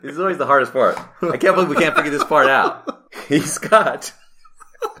This is always the hardest part. I can't believe we can't figure this part out. He's got...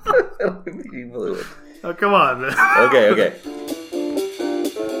 Oh, come on, man. Okay.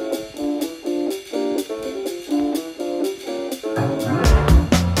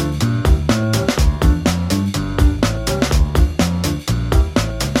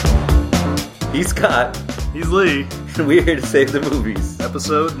 He's Scott. He's Lee. And we're here to save the movies.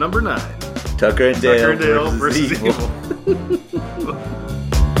 Episode number 9. Tucker and Dale versus Evil.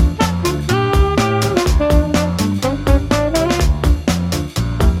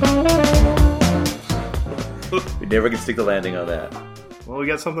 We never can stick the landing on that. Well, we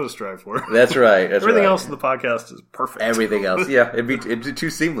got something to strive for. That's right. Everything else in the podcast is perfect. Everything else, yeah. It'd be too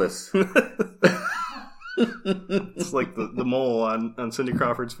seamless. It's like the mole on Cindy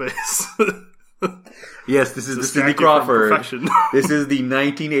Crawford's face. Yes, this is the Cindy Crawford. This is the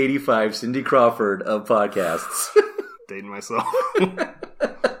 1985 Cindy Crawford of podcasts. Dating myself.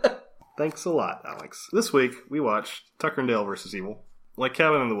 Thanks a lot, Alex. This week, we watched Tucker and Dale versus Evil. Like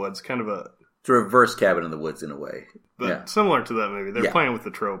Cabin in the Woods, kind of a... It's a reverse Cabin in the Woods in a way. But similar to that movie. They're playing with the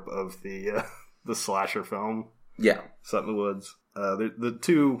trope of the slasher film. Yeah. Set in the woods. The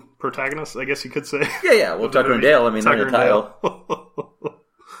two protagonists, I guess you could say. Yeah. Well, Tucker and Dale, I mean, they're in the title.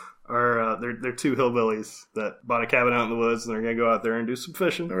 They're two hillbillies that bought a cabin out in the woods, and they're going to go out there and do some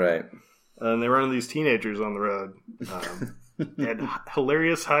fishing. Right. And they run into these teenagers on the road. And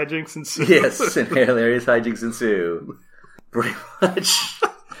hilarious hijinks ensue. Yes, and hilarious hijinks ensue. Pretty much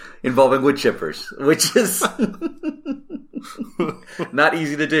involving wood chippers, which is not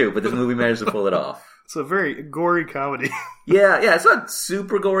easy to do, but this movie managed to pull it off. It's a very gory comedy. Yeah, it's not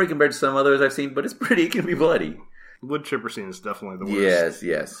super gory compared to some others I've seen, but it can be bloody. The wood chipper scene is definitely the worst.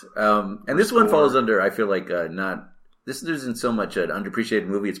 Yes. And this one falls under, I feel like, this isn't so much an underappreciated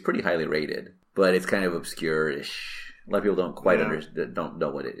movie. It's pretty highly rated, but it's kind of obscure-ish. A lot of people don't quite don't know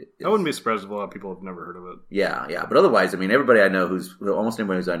what it is. I wouldn't be surprised if a lot of people have never heard of it. Yeah. But otherwise, I mean, everybody I know almost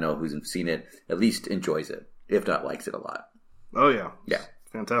anybody I know who's seen it at least enjoys it, if not likes it a lot. Oh, yeah. Yeah.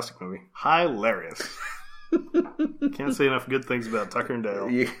 Fantastic movie. Hilarious. Can't say enough good things about Tucker and Dale.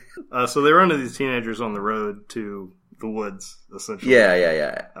 Yeah. So they run into these teenagers on the road to the woods, essentially.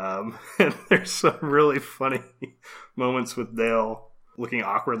 Yeah. And there's some really funny moments with Dale looking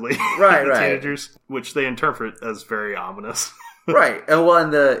awkwardly at the teenagers, which they interpret as very ominous. Right. And well,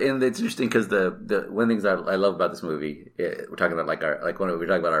 and it's interesting because the one of the things I love about this movie, we're talking about we're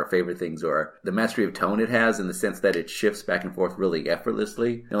talking about our favorite things, or the mastery of tone it has, in the sense that it shifts back and forth really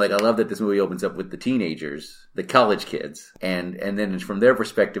effortlessly. And I love that this movie opens up with the teenagers, the college kids, and then from their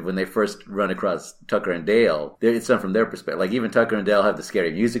perspective, when they first run across Tucker and Dale, it's done from their perspective. Like, even Tucker and Dale have the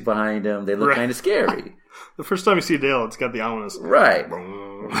scary music behind them. They look kind of scary. The first time you see Dale, it's got the ominous. Right.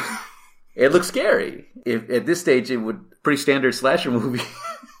 It looks scary. At this stage, it would pretty standard slasher movie.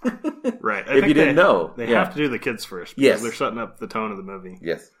 Right. If you didn't know. They have to do the kids first. Because they're setting up the tone of the movie.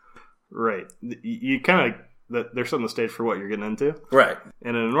 Yes. Right. You kind of... They're setting the stage for what you're getting into. Right.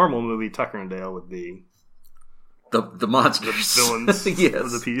 And in a normal movie, Tucker and Dale would be... The monsters. The villains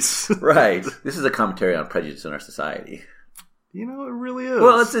of the piece. Right. This is a commentary on prejudice in our society. You know, it really is.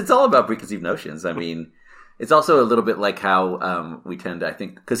 Well, it's all about preconceived notions. I mean... It's also a little bit like how we tend to, I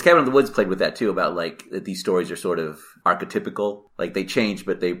think, because Cabin in the Woods played with that too, about like that these stories are sort of archetypical. Like, they change,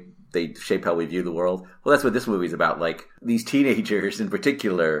 but they shape how we view the world. Well, that's what this movie's about. Like, these teenagers in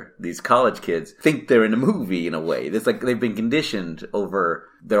particular, these college kids, think they're in a movie in a way. It's like they've been conditioned over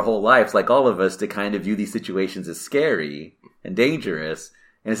their whole lives, like all of us, to kind of view these situations as scary and dangerous.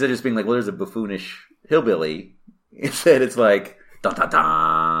 And instead of just being like, well, there's a buffoonish hillbilly, instead it's like,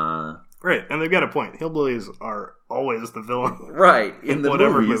 da-da-da. Right, and they've got a point. Hillbillies are always the villain. Right, in the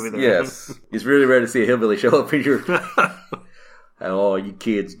whatever movies, movie they're in. Yes. It's really rare to see a hillbilly show up in your... How are you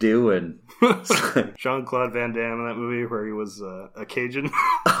kids doing? Jean-Claude Van Damme in that movie where he was a Cajun.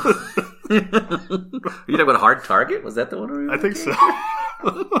 Are you talking about Hard Target? Was that the one? I think so.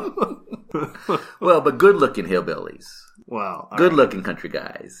 Well, but good-looking hillbillies. Wow. Good-looking country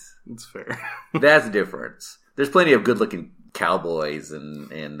guys. That's fair. That's the difference. There's plenty of good-looking cowboys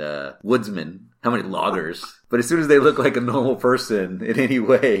and woodsmen. How many loggers? But as soon as they look like a normal person in any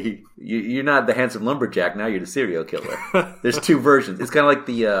way, you're not the handsome lumberjack. Now you're the serial killer. There's two versions. It's kind of like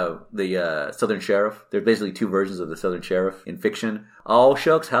the Southern Sheriff. There's basically two versions of the Southern Sheriff in fiction. Oh,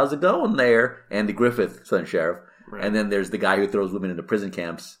 shucks, how's it going there? Andy Griffith, Southern Sheriff. Right. And then there's the guy who throws women into prison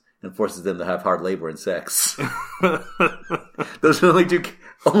camps and forces them to have hard labor and sex. Those are the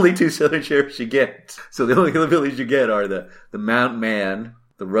only two Southern Sheriffs you get. So the only hillbillies you get are the mountain man,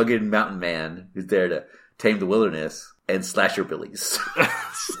 the rugged mountain man who's there to tame the wilderness, and slasher billies.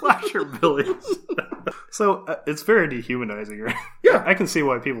 Slasher billies. So it's very dehumanizing, right? Yeah. I can see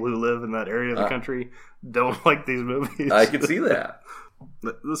why people who live in that area of the country don't like these movies. I can see that.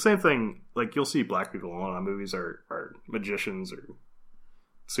 The same thing, like you'll see black people in a lot of movies are magicians or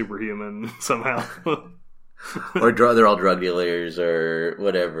superhuman somehow. Or they're all drug dealers or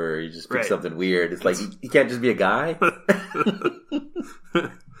whatever. You just pick something weird. It's like, you can't just be a guy?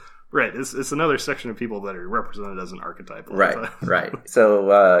 Right. It's another section of people that are represented as an archetype. Right.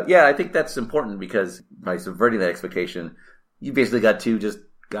 So, I think that's important because by subverting that expectation, you basically got two just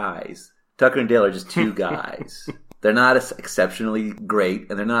guys. Tucker and Dale are just two guys. They're not exceptionally great,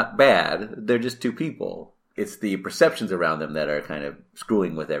 and they're not bad. They're just two people. It's the perceptions around them that are kind of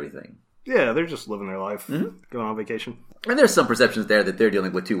screwing with everything. Yeah, they're just living their life, going on vacation. And there's some perceptions there that they're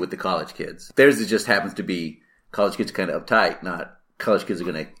dealing with, too, with the college kids. Theirs just happens to be college kids are kind of uptight, not college kids are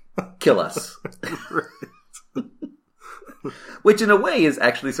going to kill us. Which, in a way, is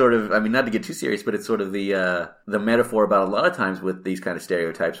actually sort of, I mean, not to get too serious, but it's sort of the metaphor about a lot of times with these kind of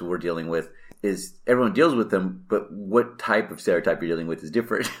stereotypes we're dealing with is everyone deals with them, but what type of stereotype you're dealing with is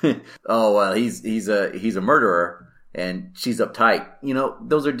different. Oh, well, he's a murderer. And she's uptight. You know,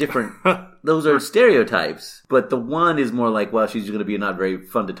 those are different. Those are stereotypes. But the one is more like, well, she's going to be not very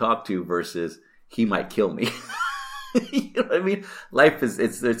fun to talk to versus he might kill me. You know what I mean? Life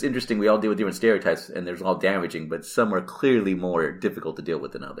it's interesting. We all deal with different stereotypes and they're all damaging, but some are clearly more difficult to deal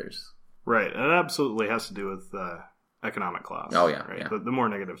with than others. Right. And it absolutely has to do with economic class. Oh, yeah. Right? Yeah. The more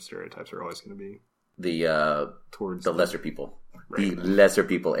negative stereotypes are always going to be towards the lesser people. Right. The lesser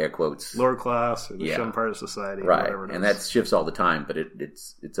people, air quotes. Lower class or the shunned part of society. Right. Whatever it is. And that shifts all the time, but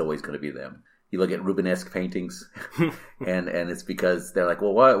it's always going to be them. You look at Rubenesque paintings, and it's because they're like,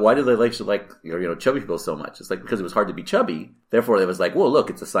 well, why do they like chubby people so much? It's like because it was hard to be chubby. Therefore, it was like, well, look,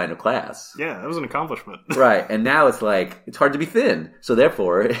 it's a sign of class. Yeah, that was an accomplishment. Right. And now it's like it's hard to be thin, so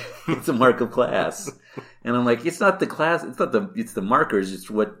therefore, it's a mark of class. And I'm like, it's not the class, it's the markers, it's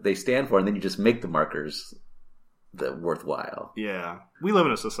what they stand for, and then you just make the markers worthwhile. Yeah. We live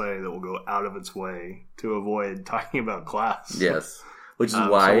in a society that will go out of its way to avoid talking about class. Yes. Which is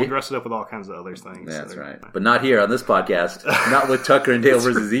why... So we'll dress it up with all kinds of other things. That's right. But not here on this podcast. Not with Tucker and Dale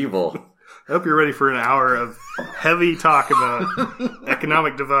versus Evil. I hope you're ready for an hour of heavy talk about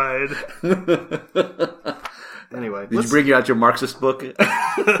economic divide. Anyway. Did you bring out your Marxist book?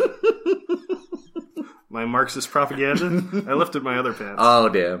 My Marxist propaganda? I lifted my other pants. Oh,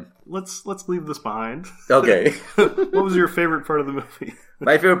 damn. Let's leave this behind. Okay. What was your favorite part of the movie?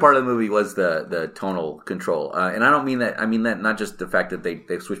 My favorite part of the movie was the tonal control. And I don't mean that, I mean that not just the fact that they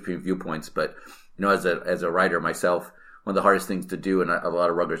switch between viewpoints, but, you know, as a writer myself, one of the hardest things to do, and a lot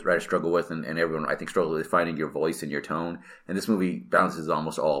of writers struggle with, and everyone, I think, struggles with finding your voice and your tone. And this movie balances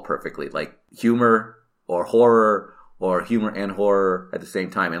almost all perfectly. Like, humor or horror or humor and horror at the same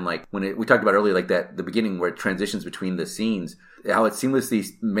time. And like when we talked about earlier, like that the beginning where it transitions between the scenes, how it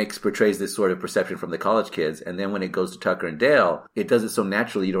seamlessly portrays this sort of perception from the college kids, and then when it goes to Tucker and Dale, it does it so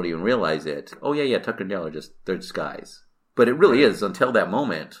naturally you don't even realize it. Oh yeah, Tucker and Dale they're just guys. But it really is until that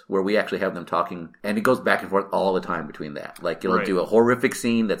moment where we actually have them talking, and it goes back and forth all the time between that. Like it'll do a horrific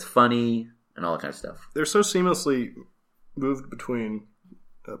scene that's funny and all that kind of stuff. They're so seamlessly moved between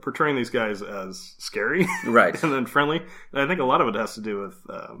portraying these guys as scary, right, and then friendly. And I think a lot of it has to do with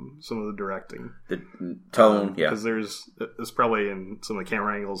some of the directing, the tone, because there's probably in some of the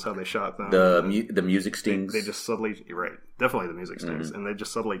camera angles how they shot them, the music stings. They just subtly, definitely the music stings, and they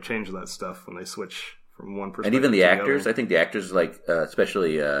just subtly change that stuff when they switch from one perspective. And even the actors, other. I think the actors, like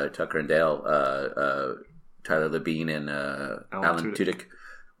especially Tucker and Dale, Tyler Labine and Alan Tudyk.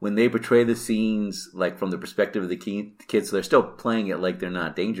 When they portray the scenes like from the perspective of the kids, so they're still playing it like they're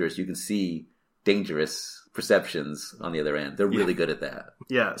not dangerous. You can see dangerous perceptions on the other end. They're really good at that.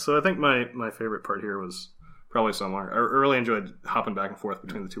 Yeah, so I think my favorite part here was probably similar. I really enjoyed hopping back and forth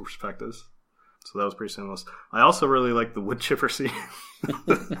between the two perspectives. So that was pretty seamless. I also really like the wood chipper scene,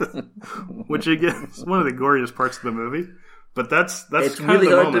 which again is one of the goriest parts of the movie. But that's it's kind really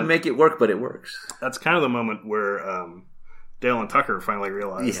of the hard moment. To make it work, but it works. That's kind of the moment where Dale and Tucker finally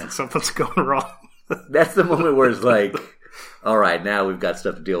realize that something's going wrong. That's the moment where it's like, all right, now we've got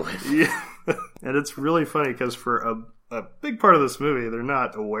stuff to deal with. Yeah. And it's really funny because for a big part of this movie, they're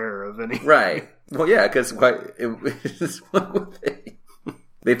not aware of any. Right. Well, yeah, because it's one thing.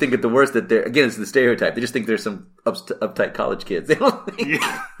 They think at the worst that they're, again, it's the stereotype. They just think they're some uptight college kids. They don't think.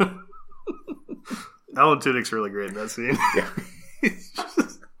 Yeah. Alan Tudyk's really great in that scene. Yeah. He's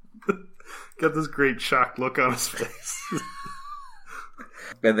just got this great shocked look on his face.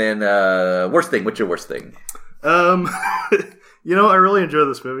 And then, worst thing. What's your worst thing? I really enjoy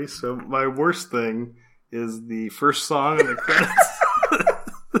this movie. So my worst thing is the first song in the credits.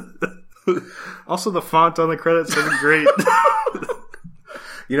 Also, the font on the credits isn't great.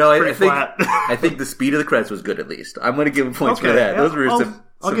 You know, I flat. think the speed of the credits was good. At least I'm going to give him points for that. Yeah, Those were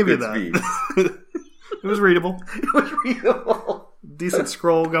I'll give you good that. speeds. It was readable. It was readable. Decent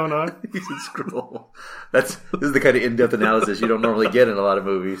scroll going on. Decent scroll. This is the kind of in-depth analysis you don't normally get in a lot of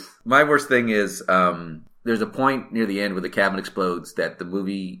movies. My worst thing is there's a point near the end where the cabin explodes that the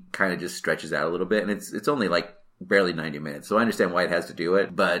movie kind of just stretches out a little bit, and it's only like barely 90 minutes. So I understand why it has to do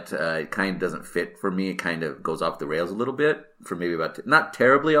it, but it kind of doesn't fit for me. It kind of goes off the rails a little bit for maybe not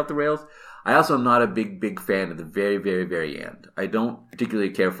terribly off the rails. I also am not a big fan of the very, very, very end. I don't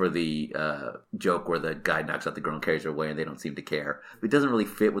particularly care for the joke where the guy knocks out the girl and carries her away and they don't seem to care. It doesn't really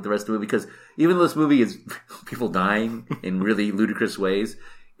fit with the rest of the movie because even though this movie is people dying in really ludicrous ways,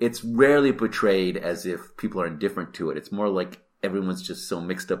 it's rarely portrayed as if people are indifferent to it. It's more like everyone's just so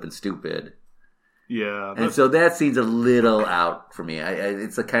mixed up and stupid. Yeah. And so that scene's a little out for me.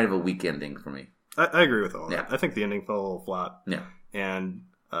 It's a kind of a weak ending for me. I agree with all that. Yeah. I think the ending fell a little flat. Yeah. And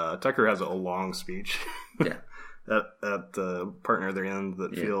Tucker has a long speech. Yeah. at the partner at the end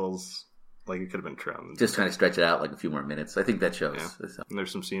that feels like it could have been trimmed. Just trying to stretch it out like a few more minutes. I think that shows. Yeah. And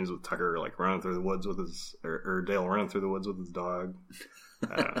there's some scenes with Tucker like running through the woods with his, or Dale running through the woods with his dog.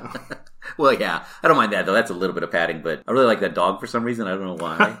 I don't know. Well, yeah. I don't mind that, though. That's a little bit of padding, but I really like that dog for some reason. I don't know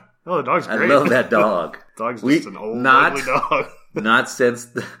why. Oh, the dog's great. I love that dog. Dog's just an old, ugly dog. Not since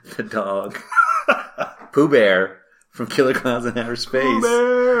the dog. Pooh Bear from Killer Clowns in Outer Space. Pooh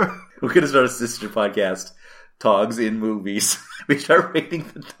Bear! We're going to start a sister podcast, Dogs in Movies. We start rating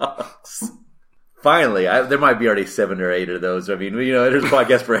the dogs. Finally, there might be already 7 or 8 of those. I mean, there's a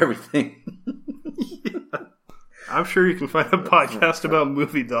podcast for everything. Yeah. I'm sure you can find a podcast about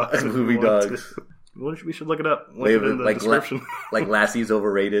movie dogs. Movie dogs. We should look it up. Link it in the description. Like Lassie's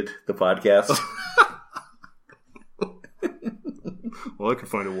Overrated, the podcast. Well, I could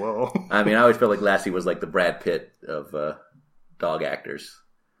find it well. I mean, I always felt like Lassie was like the Brad Pitt of dog actors.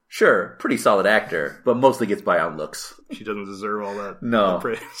 Sure, pretty solid actor, but mostly gets by on looks. She doesn't deserve all that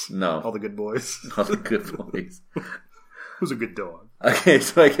praise. No. All the good boys. All the good boys. Who's a good dog? Okay,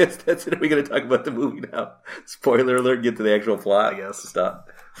 so I guess that's it. Are we going to talk about the movie now? Spoiler alert, get to the actual plot. I guess. Stop.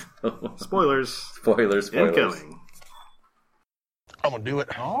 Spoilers. Spoilers. Incoming. I'm going to do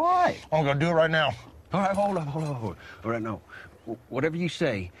it. All right. I'm going to do it right now. All right, hold up. All right, no. Whatever you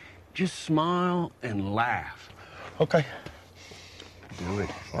say, just smile and laugh. Okay. Do it.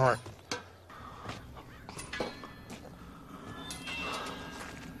 All right.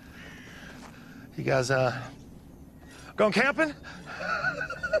 You guys, going camping?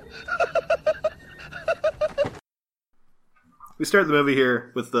 We start the movie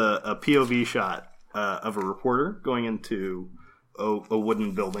here with a POV shot of a reporter going into a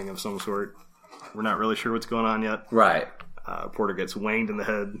wooden building of some sort. We're not really sure what's going on yet. Right. Reporter gets wanged in the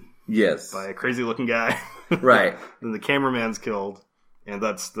head. Yes. By a crazy looking guy. Right. Then the cameraman's killed, and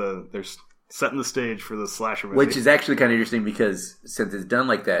they're setting the stage for the slasher movie. Which is actually kind of interesting because since it's done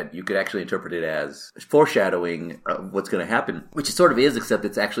like that, you could actually interpret it as foreshadowing of what's going to happen, which it sort of is, except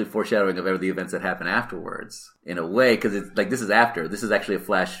it's actually foreshadowing of the events that happen afterwards in a way, because it's like this is after. This is actually a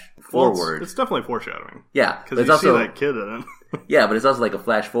flash forward. It's definitely foreshadowing. Yeah. Because you see that kid in it. Yeah, but it's also like a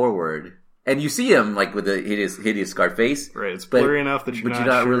flash forward. And you see him like with the hideous scarred face. Right, it's blurry enough that you're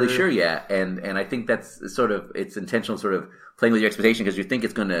not really sure yet. And I think that's sort of, it's intentional sort of playing with your expectation because you think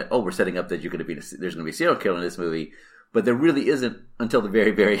it's going to, we're setting up that there's going to be a serial killer in this movie. But there really isn't until the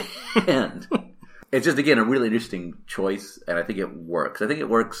very, very end. It's just, again, a really interesting choice. And I think it works. I think it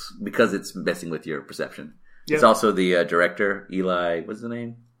works because it's messing with your perception. Yeah. It's also the director, Eli, what's the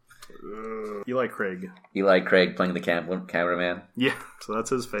name? Eli Craig. Eli Craig playing the cameraman. Yeah, so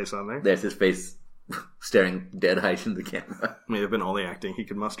that's his face on there. There's his face staring dead height into the camera. May have been all the acting he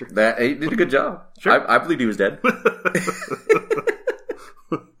could muster. He did a good job. Sure. I believe he was dead.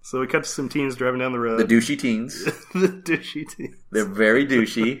 So we cut to some teens driving down the road. The douchey teens. The douchey teens. They're very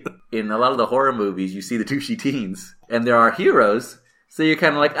douchey. In a lot of the horror movies, you see the douchey teens. And there are heroes, so you're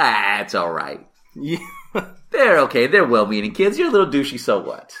kind of like, it's all right. Yeah. They're okay. They're well-meaning kids. You're a little douchey, so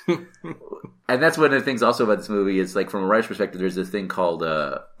what? And that's one of the things also about this movie is, like, from a writer's perspective, there's this thing called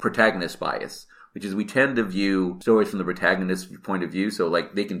protagonist bias, which is we tend to view stories from the protagonist's point of view. So,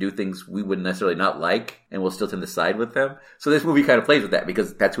 like, they can do things we wouldn't necessarily not like, and we'll still tend to side with them. So this movie kind of plays with that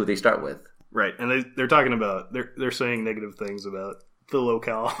because that's who they start with. Right. And they're talking about, they're saying negative things about the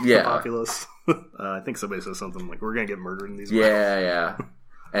locale, yeah. The populace. I think somebody says something like, we're going to get murdered in these Yeah.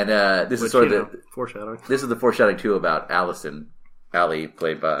 And this is sort of the foreshadowing. This is the foreshadowing too about Allison, Allie,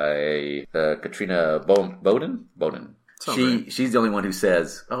 played by Katrina Bowden. She's the only one who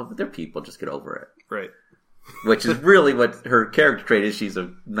says, "Oh, they're people. Just get over it." Right. which is really what her character trait is. She's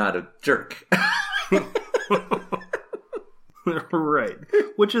not a jerk. Right.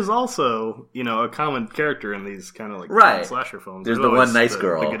 Which is also, a common character in these kind of like right. slasher films. There's the one nice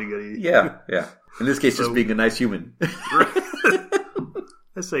girl. The goody-goody. Yeah. In this case, just being a nice human.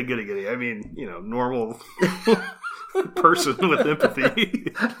 I say goody-goody. I mean, normal person with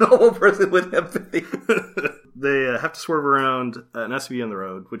empathy. Normal person with empathy. They have to swerve around an SUV on the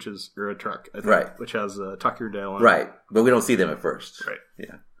road, or a truck, I think, right. which has Tucker Dale on it. Right. But we don't see them at first. Right.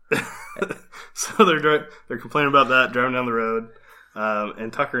 Yeah. So they're complaining about that, driving down the road,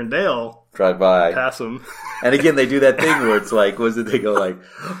 and Tucker and Dale drive by, pass them. And again, they do that thing where it's like, they go like,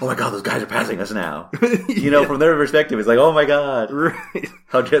 "Oh my god, those guys are passing us now." From their perspective, it's like, "Oh my god, right.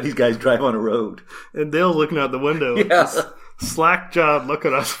 How dare these guys drive on a road?" And Dale's looking out the window, with this slack jawed look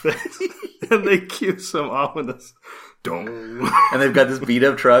on his face, and they cue some ominous. And they've got this beat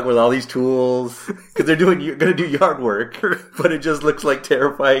up truck with all these tools because they're going to do yard work, but it just looks like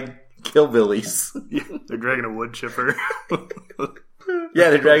terrifying hillbillies. Yeah, they're dragging a wood chipper. Yeah,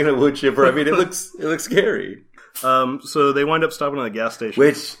 they're dragging a wood chipper. I mean, it looks scary. So they wind up stopping at a gas station.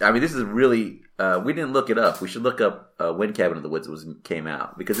 Which, I mean, this is really we didn't look it up. We should look up when Cabin in the Woods came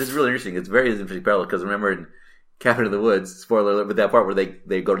out, because it's really interesting. It's very interesting parallel because remember in Cabin in the Woods, spoiler alert, but that part where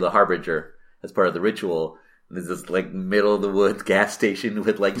they go to the Harbinger as part of the ritual. There's this like middle of the woods gas station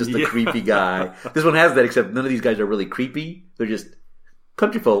with like just a creepy guy. This one has that, except none of these guys are really creepy. They're just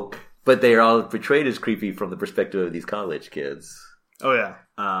country folk, but they are all portrayed as creepy from the perspective of these college kids. Oh yeah,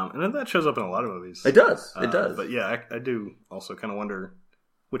 and then that shows up in a lot of movies. It does. It does. But yeah, I do also kind of wonder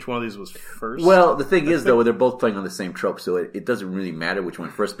which one of these was first. Well, the thing is, though, they're both playing on the same trope, so it doesn't really matter which one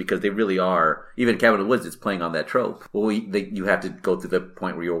first, because they really are. Even Cabin in the Woods, it's playing on that trope. Well, you have to go to the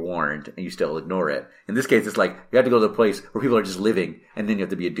point where you're warned, and you still ignore it. In this case, it's like you have to go to the place where people are just living, and then you have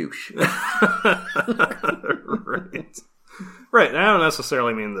to be a douche. Right. And I don't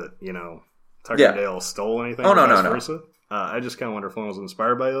necessarily mean that Tucker and Dale stole anything. Oh no, vice no. versa. I just kind of wonder if one was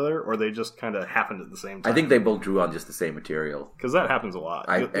inspired by the other, or they just kind of happened at the same time. I think they both drew on just the same material. Because that happens a lot.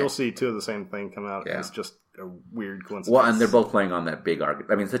 You'll see two of the same thing come out, and it's just a weird coincidence. Well, and they're both playing on that big archetype.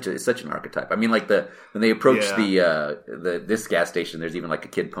 I mean, it's such an archetype. I mean, like when they approach this gas station, there's even like a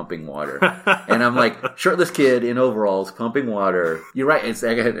kid pumping water, and I'm like, shirtless kid in overalls pumping water. You're right.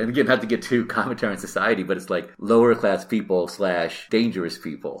 And again, not to get too commentary on society, but it's like lower class people / dangerous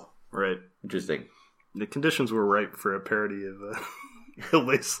people. Right. Interesting. The conditions were ripe for a parody of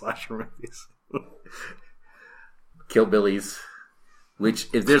hillbilly slasher movies. Killbillies. Which,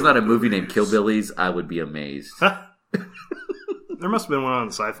 if there's not a movie named Killbillies, I would be amazed. There must have been one on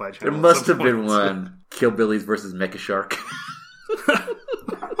the Sci-Fi Channel. There must have been one. Killbillies versus Mecha Shark.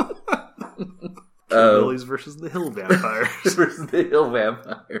 Killbillies versus the Hill Vampires. Versus the Hill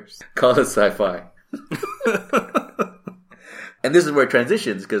Vampires. Call it Sci-Fi. And this is where it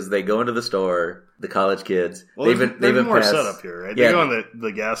transitions, because they go into the store, the college kids. Well, they've been more set up here, right? Yeah. They go in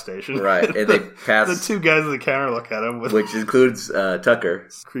the gas station. Right, and they pass... the two guys at the counter look at him. Which includes Tucker.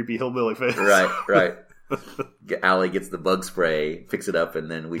 Creepy hillbilly face. Right. Allie gets the bug spray, picks it up,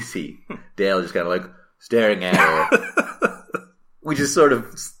 and then we see Dale just kind of like staring at her. Which is sort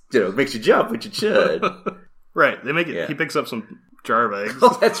of, makes you jump, which it should. Right, they make it... Yeah. He picks up some jar of eggs.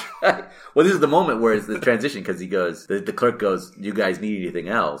 Oh, that's right. Well, this is the moment where it's the transition, because he goes, the clerk goes, "Do you guys need anything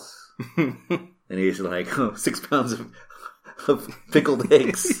else?" And he's like, 6 pounds of pickled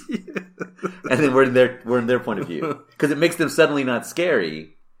eggs. And then we're in their point of view, because it makes them suddenly not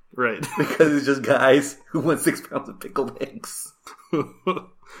scary, right? Because it's just guys who want 6 pounds of pickled eggs.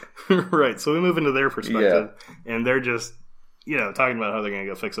 Right. So we move into their perspective, and they're just talking about how they're going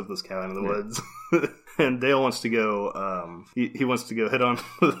to go fix up this cabin in the woods. And Dale wants to go. He wants to go hit on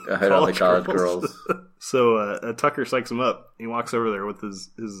the college girls. So Tucker psychs him up. He walks over there with his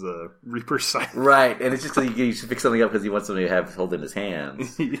Reaper sight. Right, and it's just like you should pick something up because he wants somebody to hold in his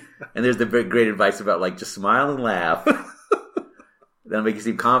hands. Yeah. And there's the great advice about like just smile and laugh. That'll make you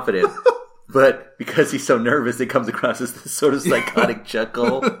seem confident. But because he's so nervous, it comes across as this sort of psychotic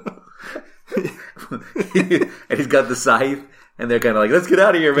chuckle. And he's got the scythe. And they're kind of like, "Let's get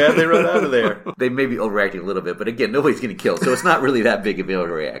out of here, man." They run out of there. They may be overreacting a little bit, but again, nobody's getting killed. So it's not really that big of an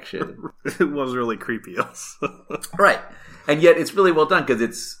overreaction. It was really creepy also. Right. And yet it's really well done,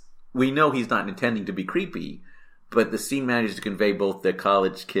 because we know he's not intending to be creepy, but the scene manages to convey both the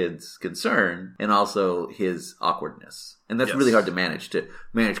college kid's concern and also his awkwardness. And that's really hard to manage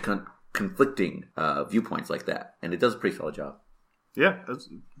conflicting viewpoints like that. And it does a pretty solid job. Yeah, that's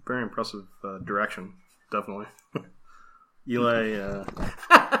very impressive direction. Definitely. Eli,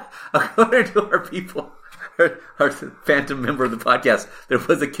 according to our people, our phantom member of the podcast, there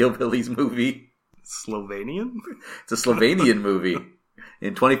was a Killbillies movie. Slovenian? It's a Slovenian movie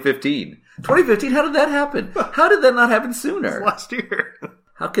in 2015. 2015? How did that happen? How did that not happen sooner? Last year.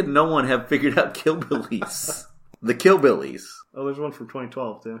 How could no one have figured out Killbillies? The Killbillies. Oh, there's one from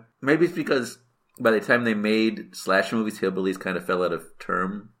 2012, too. Maybe it's because by the time they made slasher movies, Hillbillies kind of fell out of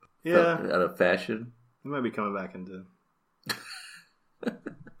term. Yeah. Out of fashion. They might be coming back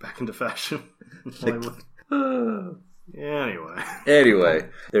into fashion. Anyway,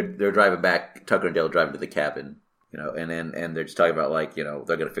 they're driving back. Tucker and Dale driving to the cabin, and they're just talking about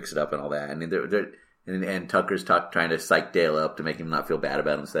they're gonna fix it up and all that. And Tucker's trying to psych Dale up to make him not feel bad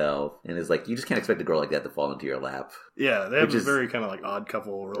about himself, and is like, you just can't expect a girl like that to fall into your lap. Yeah, they have a very kind of odd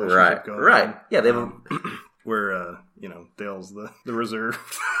couple relationship going on. Right. Yeah, they have where Dale's the reserved,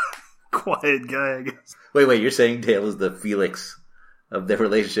 quiet guy, I guess. Wait, you're saying Dale is the Felix of their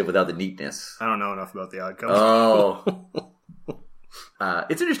relationship without the neatness? I don't know enough about the odd couple. Oh.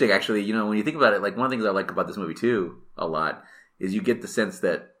 It's interesting, actually. When you think about it, one of the things I like about this movie, too, a lot, is you get the sense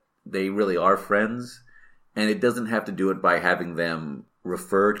that they really are friends, and it doesn't have to do it by having them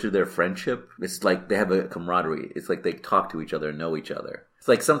refer to their friendship. It's like they have a camaraderie. It's like they talk to each other and know each other. It's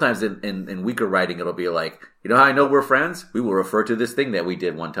like sometimes in weaker writing, it'll be like, how I know we're friends? We will refer to this thing that we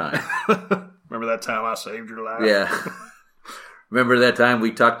did one time. Remember that time I saved your life? Yeah. Remember that time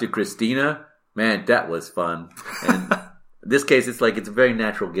we talked to Christina? Man, that was fun. And in this case, it's like it's a very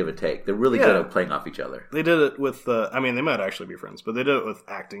natural give and take. They're really good at playing off each other. They did it with, they might actually be friends, but they did it with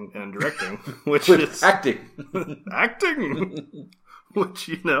acting and directing, which is... Acting! Acting! Which,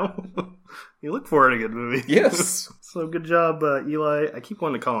 you look for in a good movie. Yes. So good job, Eli. I keep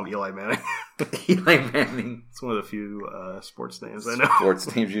wanting to call him Eli Manning. Eli Manning. It's one of the few sports names I know.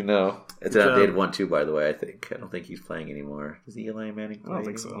 Sports names you know. It's an outdated one, too, by the way, I think. I don't think he's playing anymore. Is Eli Manning playing? I don't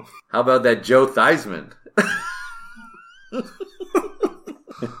think so. How about that Joe Theismann?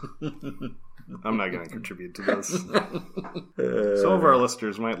 I'm not going to contribute to this. Some of our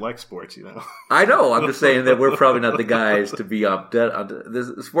listeners might like sports, I know. I'm just saying that we're probably not the guys to be on.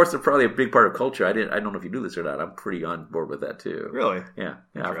 Sports are probably a big part of culture. I don't know if you knew this or not. I'm pretty on board with that too. Really? Yeah.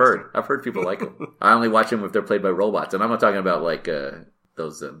 I've heard people like them. I only watch them if they're played by robots, and I'm not talking about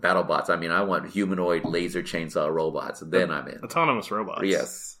those battle bots. I mean, I want humanoid laser chainsaw robots, and then I'm in. Autonomous robots.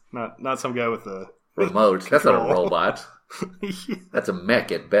 Yes. Not some guy with a remote. That's not a robot. That's a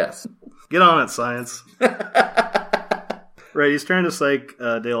mech at best. Get on it, science. Right, he's trying to psych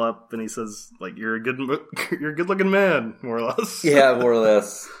Dale up, and he says, you're a good-looking man, more or less. Yeah, more or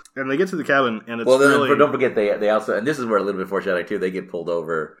less. And they get to the cabin, and it's don't forget they also, and this is where a little bit foreshadowing too, they get pulled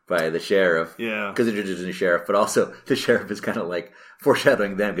over by the sheriff. Yeah. Because they're introducing the sheriff, but also the sheriff is kind of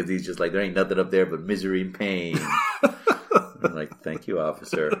foreshadowing them, because he's just there ain't nothing up there but misery and pain. I'm thank you,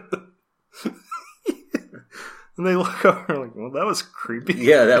 officer. And they look over well, that was creepy.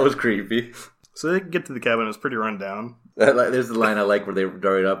 Yeah, that was creepy. So they get to the cabin, it's pretty run down. There's the line I like where they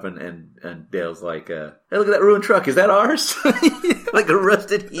draw it up and Dale's like, hey, look at that ruined truck. Is that ours? A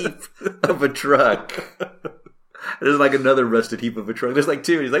rusted heap of a truck. There's another rusted heap of a truck. There's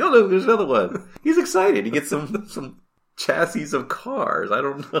two. He's like, oh, look, there's another one. He's excited. He gets some chassis of cars. I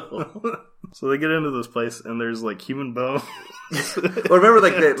don't know. So they get into this place, and there's human bones. Well, remember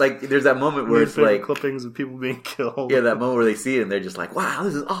there's that moment where it's clippings of people being killed. Yeah, that moment where they see it and they're just like, wow,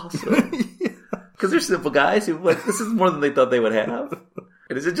 this is awesome. Because they're simple guys who this is more than they thought they would have.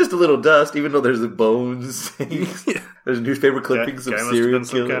 And it's just a little dust, even though there's the bones. There's newspaper clippings of serial killers.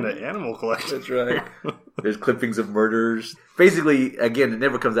 Some kind of animal collection. That's right. There's clippings of murders. Basically, again, it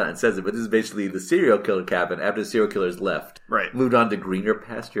never comes out and says it, but this is basically the serial killer cabin after the serial killers left. Right. Moved on to greener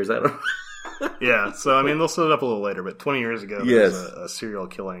pastures. I don't know. Yeah, so they'll set it up a little later, but 20 years ago, there was a serial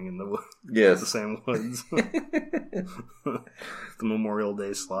killing in the same woods. The Memorial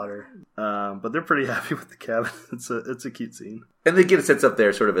Day slaughter. But they're pretty happy with the cabin. It's a cute scene. And they get a sense of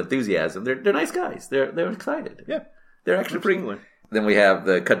their sort of enthusiasm. They're nice guys. They're excited. Yeah. They're actually pretty. Then we have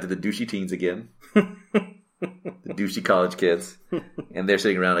the cut to the douchey teens again. The douchey college kids. And they're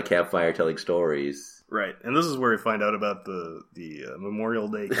sitting around a campfire telling stories. Right, and this is where we find out about the Memorial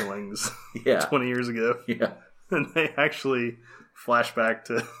Day killings 20 years ago. Yeah. And they actually flash back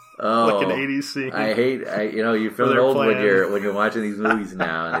to an 80s scene. You're feeling old when you're watching these movies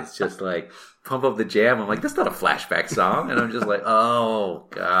now, and it's just Pump Up the Jam. I'm like, that's not a flashback song. And I'm just like, oh,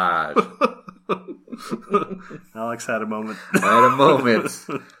 gosh. Alex had a moment. I had a moment.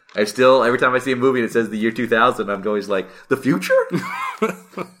 Every time I see a movie and it says the year 2000, I'm always like, the future?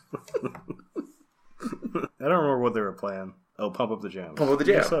 I don't remember what they were playing. Oh, Pump Up the Jam. Pump Up the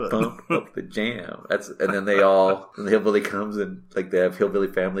Jam. Pump Up the Jam. And then the hillbilly comes and the hillbilly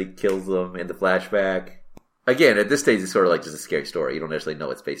family kills them in the flashback. Again, at this stage, it's sort of just a scary story. You don't necessarily know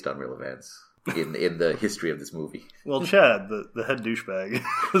it's based on real events. in the history of this movie. Well, Chad, the head douchebag,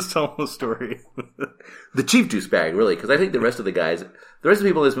 is telling the story. The chief douchebag, really, because I think the rest of the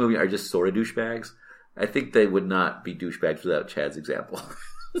people in this movie are just sort of douchebags. I think they would not be douchebags without Chad's example.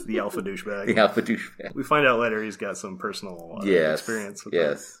 The alpha douchebag. The alpha douchebag. We find out later he's got some personal experience with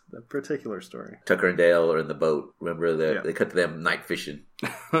that particular story. Tucker and Dale are in the boat. Remember, they cut to them night fishing.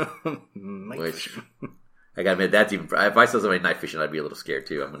 I gotta admit, that's even. If I saw somebody night fishing, I'd be a little scared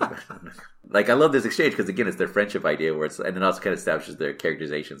too. I love this exchange because again, it's their friendship idea, and then also kind of establishes their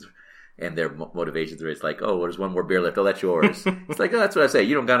characterizations and their motivations. Where it's like, oh, well, there's one more beer left. Oh, that's yours. It's like, oh, that's what I say.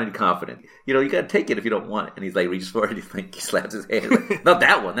 You don't got any confidence. You know, you gotta take it if you don't want it. And he's like, reaches for it. He slaps his hand. Like, not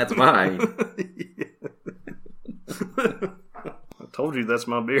that one. That's mine. I told you that's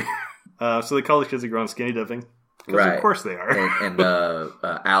my beer. So the college kids are going skinny dipping. Right. Of course they are. And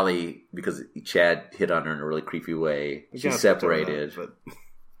Allie, because Chad hit on her in a really creepy way, she's separated. But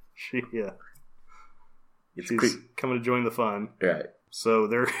she's coming to join the fun. Right. So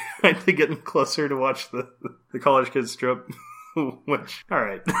they're getting closer to watch the college kids strip. Which, all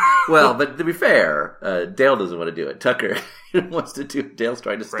right. Well, but to be fair, Dale doesn't want to do it. Tucker wants to do it. Dale's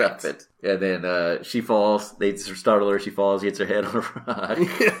trying to stop it. And then she falls. They startle her. She falls, hits her head on a rock.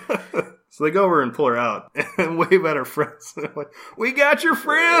 Yeah. So they go over and pull her out and wave at her friends. Like, we got your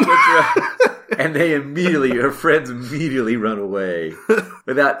friend! That's right. And her friends immediately run away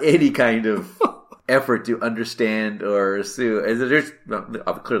without any kind of effort to understand or assume.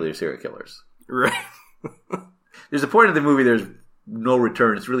 Clearly they're serial killers. Right. There's a point in the movie there's no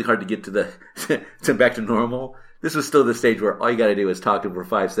return. It's really hard to get to back to normal. This was still the stage where all you got to do is talk to them for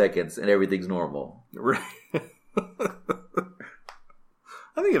 5 seconds and everything's normal. Right.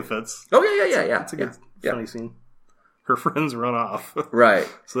 I think it fits. Oh, yeah. It's a good, funny scene. Her friends run off. Right.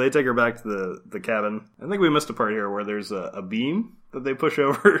 So they take her back to the cabin. I think we missed a part here where there's a beam that they push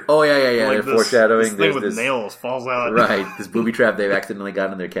over. Oh, yeah. Like they're foreshadowing. This thing with nails falls out. Right. This booby trap they've accidentally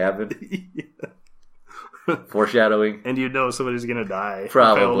got in their cabin. Foreshadowing. And you know somebody's going to die.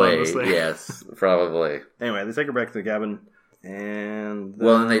 Probably. Yes. Probably. Anyway, they take her back to the cabin. And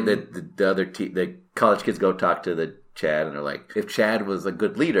then the college kids go talk to the Chad, and they're like, if Chad was a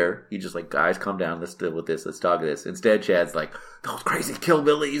good leader, he'd just like, guys, calm down, let's deal with this, let's talk this. Instead, Chad's like, those crazy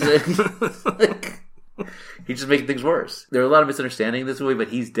killbillies. He's just making things worse. There are a lot of misunderstandings in this movie, but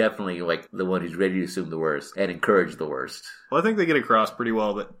he's definitely like the one who's ready to assume the worst and encourage the worst. Well, I think they get across pretty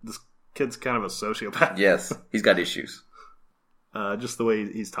well that this kid's kind of a sociopath. Yes, he's got issues. Just the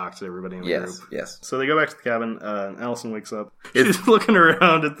way he's talked to everybody in the group. Yes. So they go back to the cabin. Allison wakes up. She's looking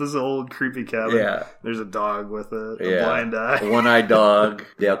around at this old creepy cabin. Yeah. There's a dog with a blind eye. A one-eyed dog.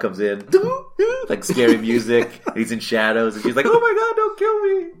 Dale comes in. Like scary music. He's in shadows. And she's like, oh my God, don't kill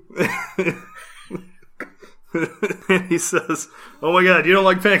me. And he says, oh my God, you don't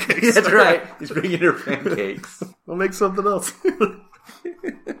like pancakes. That's right. He's bringing her pancakes. We'll make something else.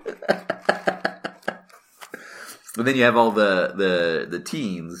 But then you have all the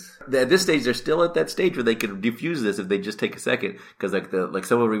teens. At this stage, they're still at that stage where they can defuse this if they just take a second. Because like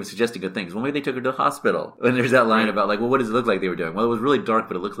someone were even suggesting good things. Well, maybe they took her to the hospital. And there's that line about like, well, what does it look like they were doing? Well, it was really dark,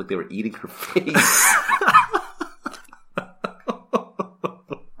 but it looks like they were eating her face.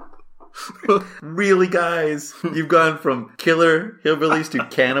 Really, guys? You've gone from killer hillbillies to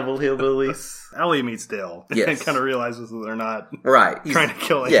cannibal hillbillies. Allie meets Dale and kind of realizes that they're not trying to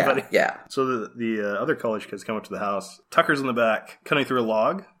kill anybody. Yeah. So the other college kids come up to the house. Tucker's in the back, cutting through a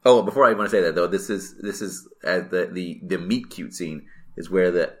log. Oh, before I want to say that though, this is the meet cute scene is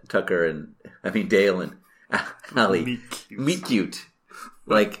where Dale and Allie meet cute.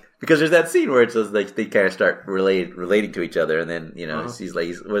 Like, because there's that scene where it's just like they kind of start relating to each other, and then she's like,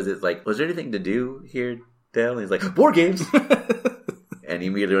 was there anything to do here, Dale? And he's like, board games. And he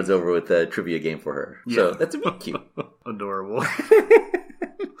immediately runs over with a trivia game for her. Yeah. So that's a bit cute. Adorable.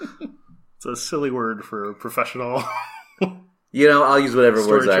 It's a silly word for professional. I'll use whatever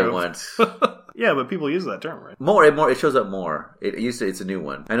words I want. Yeah, but people use that term, right? More. It shows up more. It's a new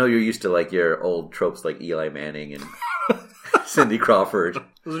one. I know you're used to like your old tropes like Eli Manning and Cindy Crawford.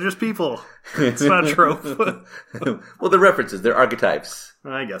 Those are just people. It's not a trope. Well, they're references. They're archetypes.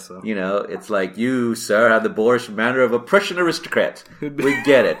 I guess so. It's like, you, sir, have the boorish manner of a Prussian aristocrat. We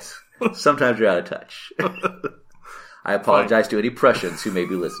get it. Sometimes you're out of touch. I apologize to any Prussians who may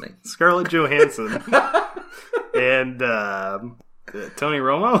be listening. Scarlett Johansson and Tony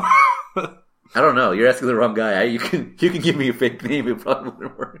Romo. I don't know. You're asking the wrong guy. You can give me a fake name. It probably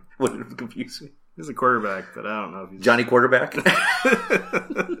wouldn't confuse me. He's a quarterback, but I don't know if he's... Johnny Quarterback?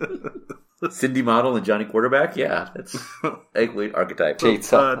 Cindy Model and Johnny Quarterback? Yeah, that's equally archetype.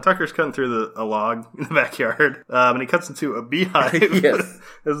 Tucker's cutting through a log in the backyard, and he cuts into a beehive. Yes.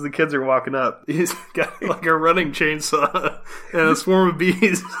 As the kids are walking up. He's got like a running chainsaw and a swarm of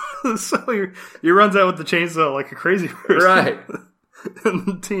bees. So he runs out with the chainsaw like a crazy person. Right. And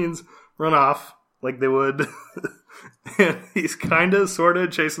the teens run off like they would. And he's kind of, sort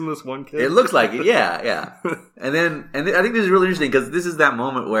of chasing this one kid. It looks like it, yeah. And I think this is really interesting because this is that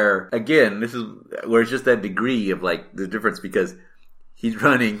moment where, again, this is where it's just that degree of like the difference because he's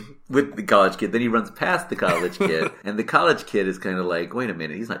running with the college kid, then he runs past the college kid, and the college kid is kind of like, wait a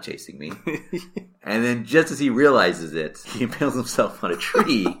minute, he's not chasing me. And then just as he realizes it, he impales himself on a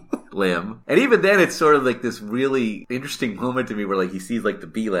tree limb. And even then, it's sort of like this really interesting moment to me where like he sees like the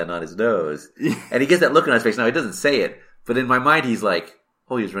bee land on his nose, and he gets that look on his face. Now, he doesn't say it, but in my mind, he's like,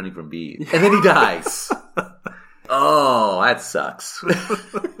 oh, he was running from bees. And then he dies. Oh, that sucks.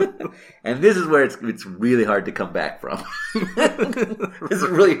 And this is where it's really hard to come back from. It's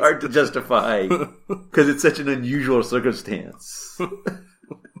really hard to justify because it's such an unusual circumstance.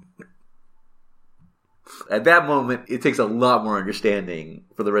 At that moment, it takes a lot more understanding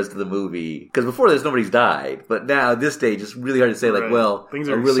for the rest of the movie. Because before this, nobody's died. But now, at this stage, it's really hard to say, like, Right. well, Things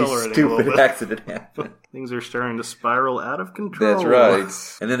a are really accelerating a little stupid bit. accident happened. Things are starting to spiral out of control. That's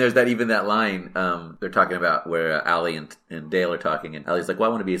right. And then there's that line they're talking about where Allie and Dale are talking, and Allie's like, well,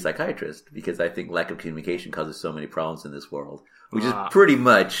 I want to be a psychiatrist because I think lack of communication causes so many problems in this world. Which is pretty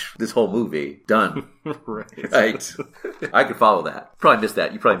much this whole movie. Done. Right. Right. I could follow that. Probably missed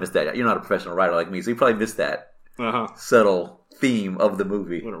that. You probably missed that. You're not a professional writer like me, so you probably missed that subtle theme of the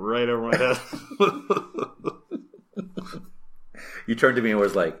movie. Went right over my head. You turned to me and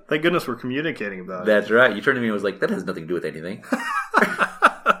was like, Thank goodness we're communicating about it. that's right. You turned to me and was like, that has nothing to do with anything.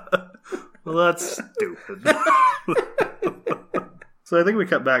 Well, that's stupid. So I think we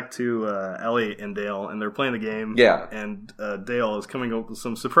cut back to Ellie and Dale, and they're playing the game. Yeah. And Dale is coming up with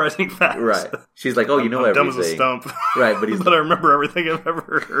some surprising facts. Right. She's like, oh, you know I'm everything. dumb as a stump. Right, but he's... But I remember everything I've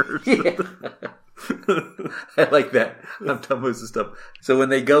ever heard. Yeah. I like that. I'm dumb as a stump. So when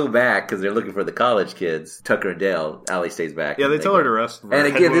they go back, because they're looking for the college kids, Tucker and Dale, Allie stays back. Yeah, they tell her to rest. And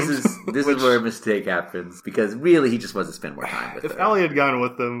again, this is where a mistake happens, because really he just wants to spend more time with her. If Allie had gone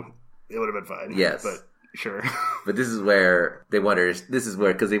with them, it would have been fine. Yes. But sure. But this is where they want her. This is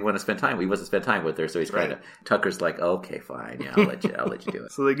where, because they want to spend time. He wants to spend time with her, so he's kind of. Tucker's like, okay, fine, yeah, I'll let you do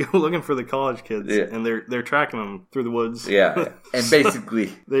it. So they go looking for the college kids, Yeah. and they're tracking them through the woods. Yeah, and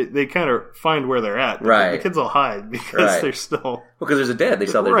basically, they kind of find where they're at. Right. The kids will hide because Right. they're still because there's a dead. They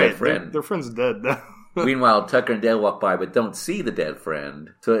saw their dead friend. Their friend's dead now. Meanwhile, Tucker and Dale walk by, but don't see the dead friend.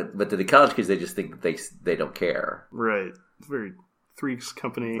 But to the college kids, they just think that they don't care. Right. It's very Three's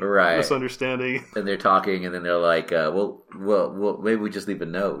Company Right. misunderstanding. And they're talking, and then they're like, well, maybe we just leave a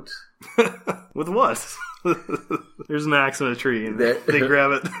note. With what? There's an axe in a tree, and There- they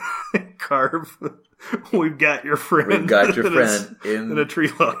grab it and carve. We've got your friend. We've got your in friend in a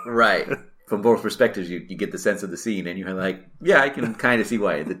tree log. Right. From both perspectives, you get the sense of the scene, and you're like, yeah, I can kind of see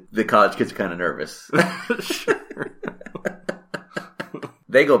why the college kids are kind of nervous. Sure.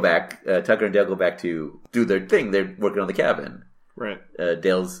 They go back, Tucker and Dale go back to do their thing. They're working on the cabin. Right.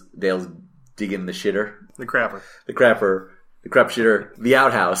 Dale's digging the shitter. The crapper. The crapper. The crap shitter. The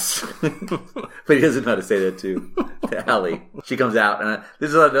outhouse. But he doesn't know how to say that to Allie. She comes out, and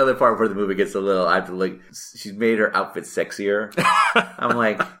this is another part where the movie gets a little, I have to look, she's made her outfit sexier. I'm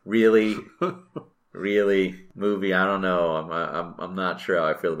like, really? Really? Movie? I don't know. I'm not sure how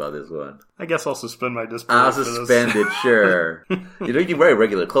I feel about this one. I guess I'll suspend my disbelief. I'll for this. suspend it, sure. You can wear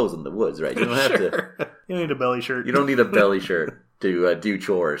regular clothes in the woods, right? You don't have to. You don't need a belly shirt. You don't need a belly shirt to do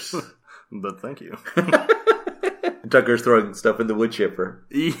chores. But thank you. Tucker's throwing stuff in the wood chipper,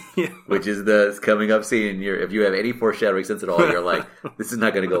 Yeah. which is the coming up scene. If you have any foreshadowing sense at all, you're like, this is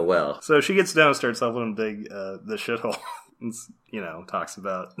not going to go well. So she gets down and starts helping him dig the shithole. And, talks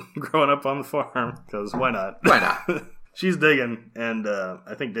about growing up on the farm, because why not? Why not? She's digging, and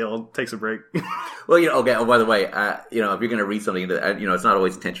I think Dale takes a break. Well, okay. Oh, by the way, if you're going to read something into that, it's not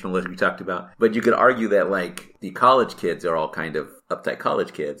always intentional, as we talked about. But you could argue that, like, the college kids are all kind of uptight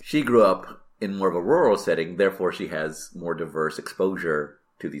college kids. She grew up in more of a rural setting, therefore she has more diverse exposure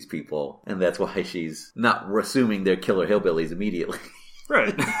to these people, and that's why she's not assuming they're killer hillbillies immediately.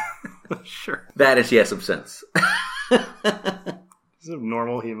 Right. Sure. That, and she has some sense. She's a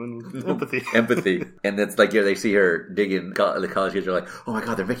normal human with empathy. Empathy. And it's like, they see her digging, the college kids are like, oh my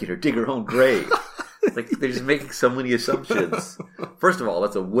god, they're making her dig her own grave. Like, they're just making so many assumptions. First of all,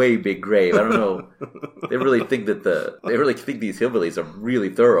 that's a way big grave. I don't know. They really think these hillbillies are really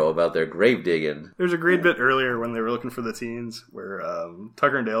thorough about their grave digging. There's a great bit earlier when they were looking for the teens where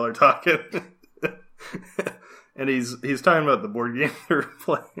Tucker and Dale are talking. And he's talking about the board game they're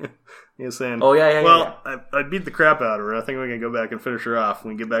playing. He's saying, "Oh yeah. Well, I beat the crap out of her. I think we can go back and finish her off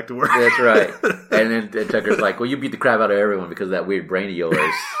when we get back to work." That's right. And then Tucker's like, "Well, you beat the crap out of everyone because of that weird brain of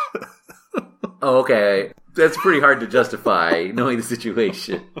yours." Oh, okay. That's pretty hard to justify, knowing the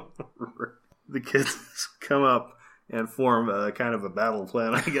situation. The kids come up and form a kind of a battle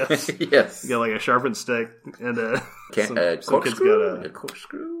plan, I guess. Yes. You got like a sharpened stick and some kids got a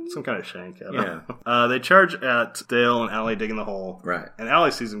corkscrew? some kind of shank. I don't know. They charge at Dale and Allie digging the hole. Right. And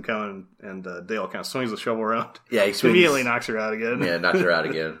Allie sees him coming, and Dale kind of swings the shovel around. Yeah, he swings. Immediately knocks her out again. Yeah, knocks her out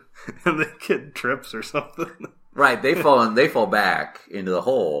again. And the kid trips or something. Right, they fall back into the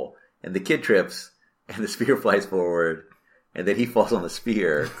hole, and the kid trips, and the spear flies forward, and then he falls on the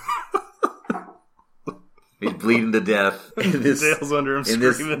spear. He's bleeding to death in this, Dale's under him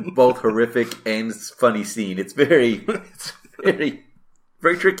screaming. This both horrific and funny scene. It's very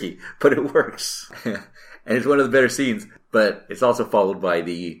tricky, but it works. And it's one of the better scenes, but it's also followed by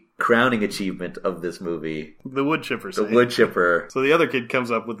the crowning achievement of this movie. The wood chipper scene. The wood chipper. So the other kid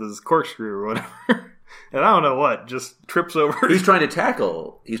comes up with his corkscrew or whatever. And I don't know what, just trips over. He's trying to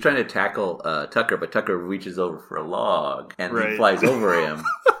tackle Tucker, but Tucker reaches over for a log, and he flies over him.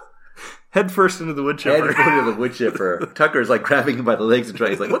 Head first into the wood chipper. Head first into the wood chipper. Tucker's like grabbing him by the legs and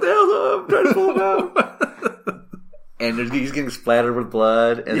trying. He's like, "What the hell? I'm trying to pull him out." And he's getting splattered with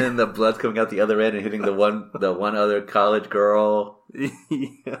blood, and then the blood's coming out the other end and hitting the one other college girl.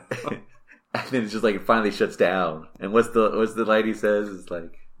 Yeah. And then it's just like it finally shuts down. And what's the lady says? It's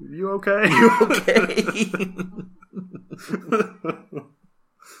like, "You okay? You okay?"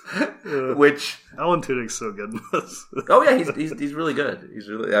 Which Alan Tudyk's so good in this. Oh yeah, he's really good. He's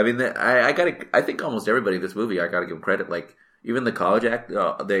really. I mean, I think almost everybody in this movie, I gotta give them credit. Like even the college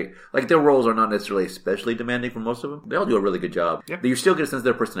their roles are not necessarily especially demanding for most of them. They all do a really good job. Yep. You still get a sense of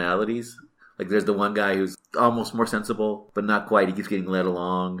their personalities. Like there's the one guy who's almost more sensible, but not quite. He keeps getting led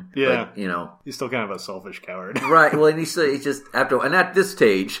along. Yeah, but, he's still kind of a selfish coward. Right. Well, and he's just and at this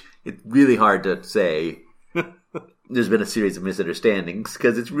stage, it's really hard to say. There's been a series of misunderstandings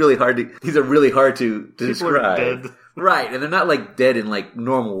because it's really hard to. These are really hard to describe. Are dead. Right, and they're not like dead in like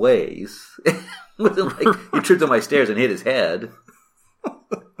normal ways. It wasn't like he tripped on my stairs and hit his head.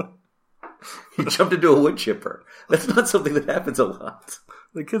 He jumped into a wood chipper. That's not something that happens a lot.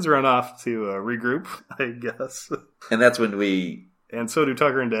 The kids run off to regroup, I guess. And that's when we. And so do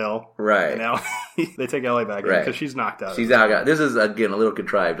Tucker and Dale. Right. And now they take Ellie back in because she's knocked out. She's out. This is, again, a little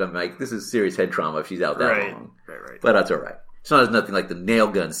contrived. I'm like, this is serious head trauma if she's out that long. Right. But that's all right. It's not nothing like the nail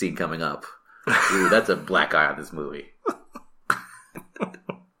gun scene coming up. Ooh, that's a black eye on this movie.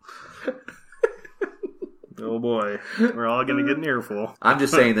 Oh boy. We're all going to get an earful. I'm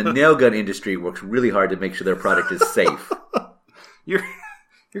just saying the nail gun industry works really hard to make sure their product is safe.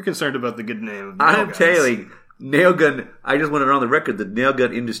 You're concerned about the good name of nail I'm guns. telling nail gun, I just want it on the record, the nail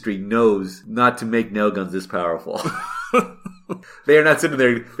gun industry knows not to make nail guns this powerful. They are not sitting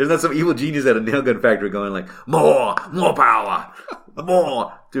there, there's not some evil genius at a nail gun factory going like, more power,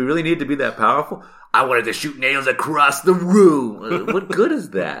 more. Do we really need to be that powerful? I wanted to shoot nails across the room. What good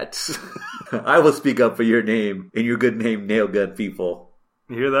is that? I will speak up for your name and your good name, nail gun people.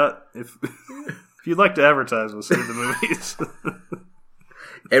 You hear that? If you'd like to advertise with Save the Movies.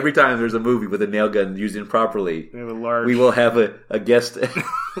 Every time there's a movie with a nail gun used improperly, we will have a guest.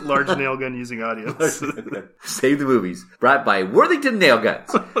 Large nail gun using audience. Save the Movies. Brought by Worthington Nail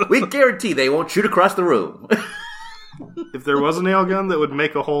Guns. We guarantee they won't shoot across the room. If there was a nail gun that would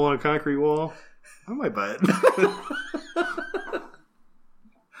make a hole in a concrete wall, I might buy it.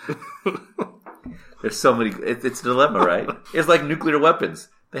 There's so many. It's a dilemma, right? It's like nuclear weapons.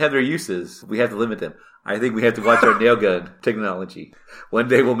 They have their uses. We have to limit them. I think we have to watch our nail gun technology. One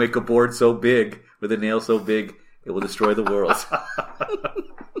day we'll make a board so big, with a nail so big, it will destroy the world.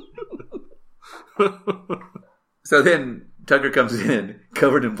 So then Tucker comes in,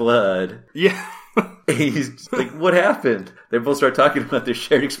 covered in blood. Yeah. And he's like, what happened? They both start talking about their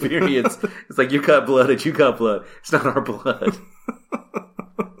shared experience. It's like, you got blood and you got blood. It's not our blood.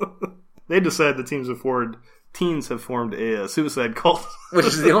 They decide the teens have formed a suicide cult. Which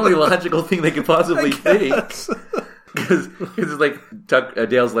is the only logical thing they could possibly think. Because it's like,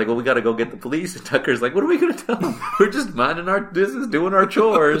 Dale's like, well, we got to go get the police. And Tucker's like, what are we going to tell them? We're just minding our business, doing our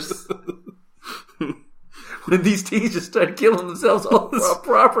chores. When these teens just started killing themselves all over our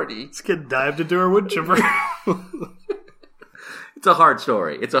property. This kid dived into our wood chipper. It's a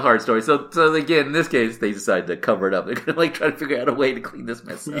hard story. So again, in this case, they decide to cover it up. They're gonna like try to figure out a way to clean this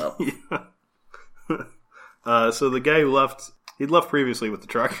mess up. So the guy who left, he'd left previously with the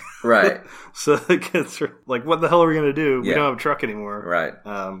truck, Right? So the kids are like, "What the hell are we gonna do? We don't have a truck anymore." Right.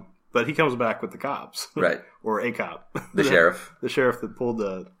 But he comes back with the cops, Right? Or a cop, The sheriff. the sheriff that pulled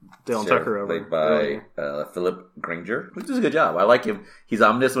Dale and Sheriff, Tucker over, played by Philip Granger, which is a good job. I like him. He's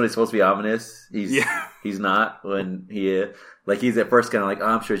ominous when he's supposed to be ominous. He's not when he like he's at first kind of like, oh,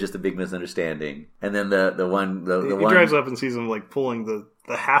 I'm sure it's just a big misunderstanding, and then the one drives up and sees him like pulling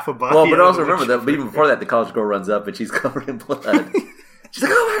the half a body. Well, but also remember that even before that, the college girl runs up and she's covered in blood. She's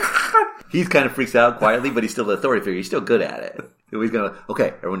like, oh my god! He kind of freaks out quietly, but he's still the authority figure. He's still good at it. So he's gonna, okay,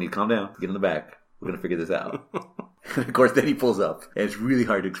 everyone need to calm down. Get in the back. We're gonna figure this out. And of course, then he pulls up, and it's really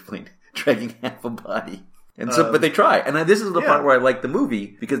hard to explain, dragging half a body. And so, but they try. And this is the part where I like the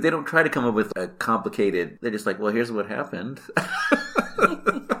movie, because they don't try to come up with a complicated, they're just like, well, here's what happened.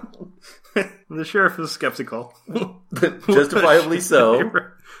 The sheriff is skeptical. Justifiably so.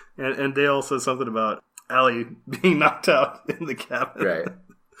 And Dale says something about Allie being knocked out in the cabin. Right.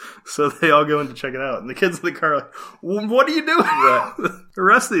 So they all go in to check it out. And the kids in the car are like, well, what are you doing? Right.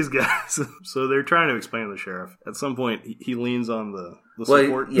 Arrest these guys. So they're trying to explain to the sheriff. At some point, he leans on the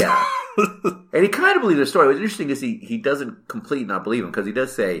support. Yeah. And he kind of believes the story. What's interesting is he doesn't completely not believe him, because he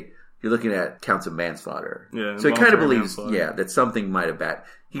does say, you're looking at counts of manslaughter. Yeah, so he kind of believes, that something might have bad.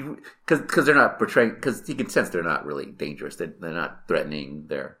 Because they're not portraying, because he can sense they're not really dangerous. They're not threatening.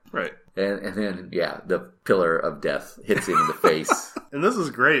 They're right. And then the pillar of death hits him in the face. And this is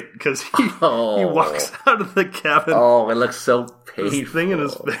great because he walks out of the cabin. Oh, it looks so painful. This thing in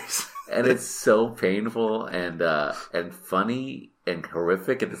his face. And it's so painful and funny and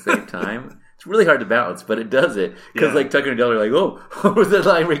horrific at the same time. It's really hard to balance, but it does it. Because like Tucker and Dale are like, oh, what was that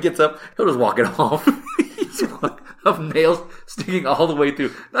line where he gets up? He'll just walk it off. He's of nails sticking all the way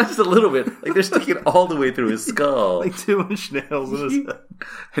through. Not just a little bit. Like they're sticking all the way through his skull. Like 2-inch nails in his head.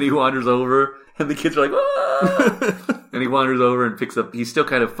 And he wanders over, and the kids are like, ah! And he wanders over and picks up, he's still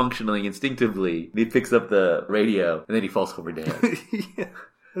kind of functioning instinctively. And he picks up the radio, and then he falls over dead. Yeah.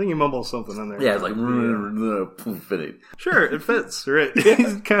 I think he mumbles something in there. Yeah, it's like, poof, and it. Sure, it fits, right?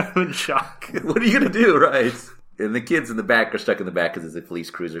 He's kind of in shock. What are you going to do, right? And the kids in the back are stuck in the back because it's a police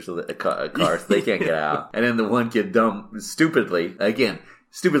cruiser, so a car, so they can't get out. And then the one kid, stupidly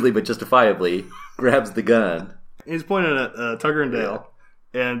but justifiably, grabs the gun. He's pointing at Tucker and Dale,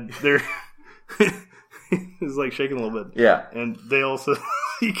 and they're he's like shaking a little bit. Yeah. And Dale says,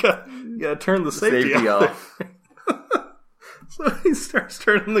 you gotta turn the safety off. So he starts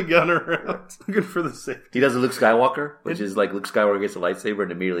turning the gun around, looking for the safety. He does a Luke Skywalker, which is like Luke Skywalker gets a lightsaber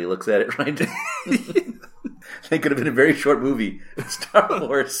and immediately looks at it right there. It could have been a very short movie. Star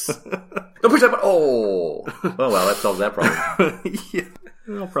Wars. Don't push that button. Oh well, that solves that problem. Yeah.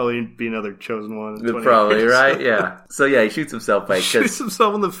 There'll probably be another chosen one. Probably, years. Right? Yeah. So yeah, he shoots himself shoots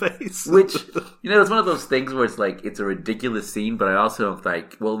himself in the face. Which, it's one of those things where it's like, it's a ridiculous scene, but I also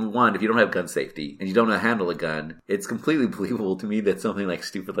like, well, one, if you don't have gun safety and you don't know how to handle a gun, it's completely believable to me that something like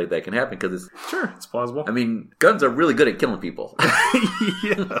stupid like that can happen, because it's plausible. I mean, guns are really good at killing people.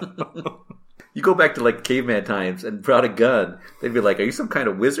 Yeah. You go back to like caveman times and brought a gun, they'd be like, are you some kind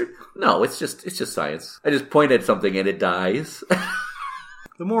of wizard? No, it's just science. I just point at something and it dies.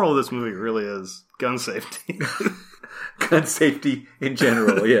 The moral of this movie really is gun safety. Gun safety in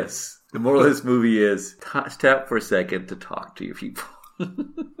general, yes. The moral of this movie is stop for a second to talk to your people.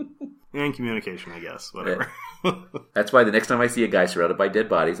 And communication, I guess. Whatever. Yeah. That's why the next time I see a guy surrounded by dead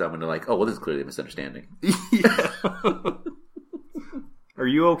bodies, I'm going to like, oh, well, this is clearly a misunderstanding. Yeah. Are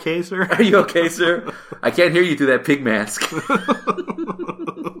you okay, sir? Are you okay, sir? I can't hear you through that pig mask.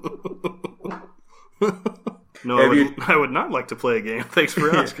 No, I would not like to play a game. Thanks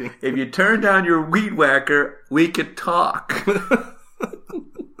for asking. If you turn down your weed whacker, we could talk.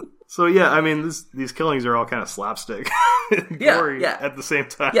 So yeah, I mean, these killings are all kind of slapstick, gory at the same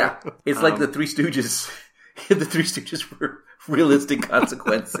time. Yeah, it's like the Three Stooges. The Three Stooges were realistic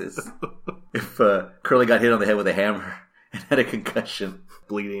consequences. If Curly got hit on the head with a hammer and had a concussion,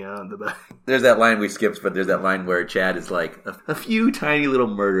 bleeding out in the back. There's that line we skipped, but there's that line where Chad is like, a few tiny little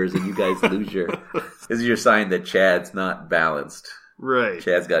murders and you guys lose your... This is your sign that Chad's not balanced. Right.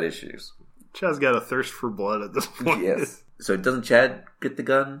 Chad's got issues. Chad's got a thirst for blood at this point. Yes. So doesn't Chad get the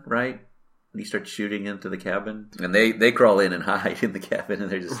gun, right? And he starts shooting into the cabin. And they crawl in and hide in the cabin, and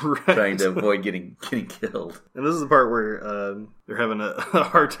they're just trying to avoid getting killed. And this is the part where they're having a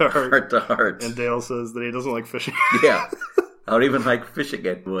heart-to-heart. Heart-to-heart. And Dale says that he doesn't like fishing. Yeah. I don't even like fishing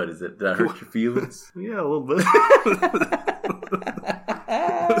at what is it? Did that hurt your feelings? Yeah, a little bit.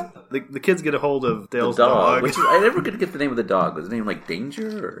 the kids get a hold of Dale's the dog. which is, I never could get the name of the dog. Was his name like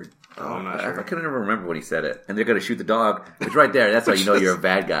Danger? Or, I'm not sure. I couldn't ever remember when he said it. And they're going to shoot the dog. It's right there. That's how you know you're a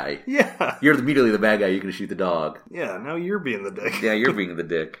bad guy. Yeah. You're immediately the bad guy. You're going to shoot the dog. Yeah, now you're being the dick. Yeah, you're being the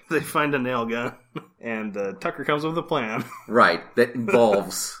dick. They find a nail gun, and Tucker comes up with a plan. Right. That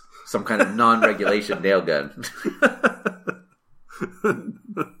involves some kind of non-regulation nail gun.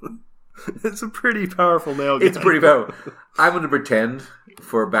 It's a pretty powerful nail gun. It's pretty powerful. I'm going to pretend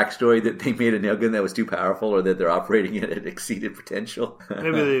for a backstory that they made a nail gun that was too powerful or that they're operating it at exceeded potential.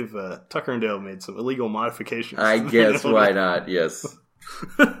 Maybe they've, Tucker and Dale made some illegal modifications. I guess, why not? Yes.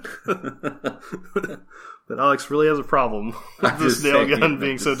 But Alex really has a problem with this nail gun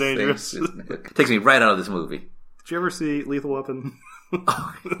being so dangerous. It takes me right out of this movie. Did you ever see Lethal Weapon?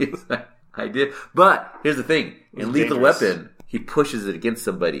 Oh, yes, I did. But here's the thing. In Lethal Weapon, he pushes it against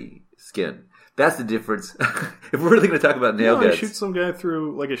somebody's skin. That's the difference. If we're really going to talk about nail guns. He shoots some guy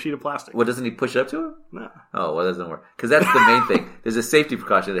through like a sheet of plastic. Well, doesn't he push it up to him? No. Oh, well, that doesn't work. Because that's the main thing. There's a safety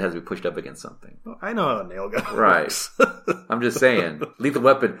precaution that has to be pushed up against something. Well, I know how a nail gun works. Right. I'm just saying. Lethal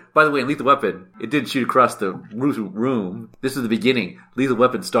Weapon. By the way, in Lethal Weapon, it didn't shoot across the room. This is the beginning. Lethal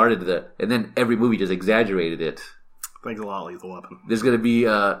Weapon started and then every movie just exaggerated it. Thanks a lot, Lethal Weapon. There's going to be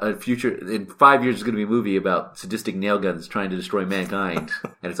a future, in 5 years, there's going to be a movie about sadistic nail guns trying to destroy mankind.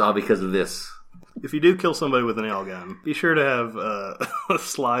 And it's all because of this. If you do kill somebody with a nail gun, be sure to have a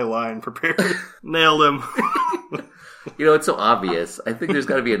sly line prepared. Nailed him. You know, it's so obvious. I think there's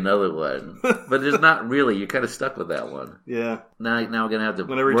got to be another one. But there's not really. You're kind of stuck with that one. Yeah. Now we're going to have to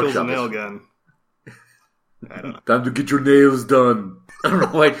whenever he kills a nail gun. I don't know. Time to get your nails done. I don't know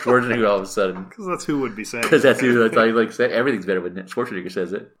why Schwarzenegger all of a sudden. Because that's who would be saying it. Because that's who I thought he like said. Everything's better when Schwarzenegger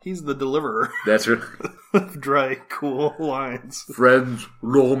says it. He's the deliverer. That's right. Dry, cool lines. Friends,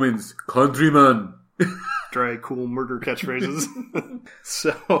 Romans, countrymen. Dry, cool murder catchphrases.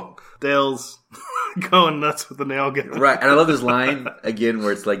 So, Dale's going nuts with the nail gun. Right, and I love this line, again,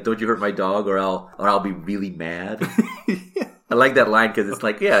 where it's like, don't you hurt my dog or I'll be really mad. Yeah. I like that line because it's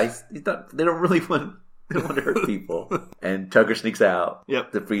like, yeah, he's not, they don't want to hurt people. And Tucker sneaks out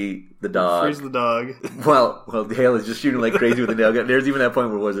to free the dog. Frees the dog. Well, Dale is just shooting like crazy with the nail gun. There's even that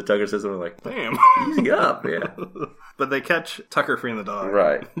point where Tucker says something like, damn. Easy up, yeah. But they catch Tucker freeing the dog.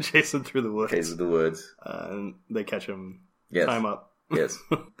 Right. Chase him through the woods. And they catch him. Yes. Tie him up. Yes.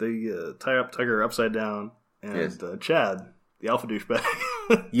 They tie up Tucker upside down. And Chad, the alpha douchebag.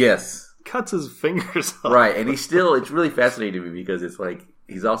 Yes. Cuts his fingers off. Right. And it's really fascinating to me because it's like,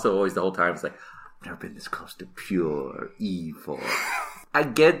 he's also always the whole time, it's like, I've never been this close to pure evil. I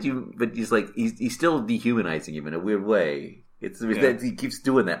get you, but he's like, he's still dehumanizing him in a weird way. He keeps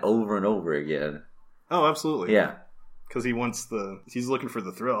doing that over and over again. Oh, absolutely. Yeah. Because he's looking for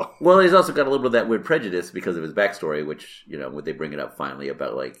the thrill. Well, he's also got a little bit of that weird prejudice because of his backstory, which, would they bring it up finally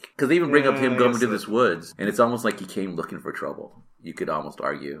about like, because they even bring up him going to this woods, and it's almost like he came looking for trouble. You could almost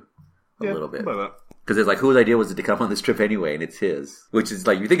argue a little bit. Because it's like, whose idea was it to come on this trip anyway, and it's his. Which is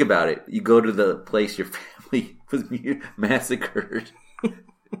like, you think about it, you go to the place your family was massacred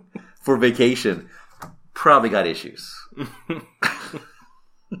for vacation, probably got issues.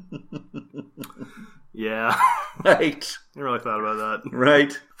 Yeah. Right. I really thought about that.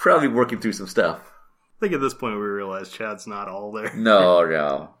 Right. Probably working through some stuff. I think at this point we realize Chad's not all there.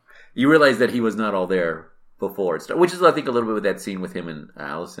 No. You realize that he was not all there before it started, which is, I think, a little bit with that scene with him and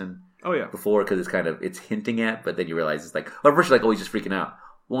Allison. Oh, yeah. Before, because it's hinting at, but then you realize it's like, at first you're like, oh, he's just freaking out.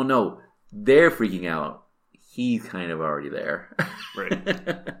 Well, no, they're freaking out. He's kind of already there.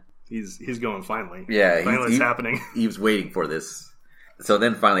 Right. He's going finally. Yeah. Finally it's happening. He was waiting for this. So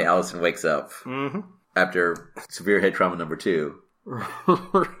then finally Allison wakes up after severe head trauma number 2.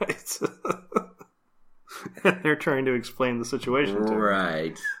 Right. And they're trying to explain the situation to her.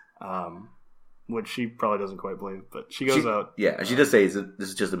 Right. Which she probably doesn't quite believe, but she goes out. Yeah, and she does say this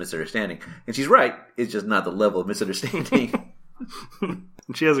is just a misunderstanding. And she's right. It's just not the level of misunderstanding.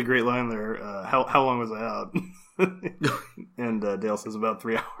 And she has a great line there. How long was I out? And Dale says about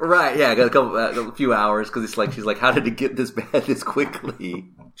 3 hours. Right, yeah, I got a few hours because it's like she's like, how did it get this bad this quickly?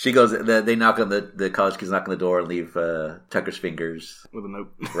 She goes, they knock on the college kids knock on the door and leave Tucker's fingers with a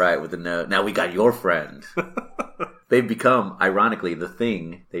note. Right, with a note. Now we got your friend. They've become, ironically, the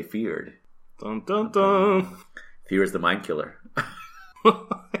thing they feared. Dun dun dun. Fear is the mind killer. Oh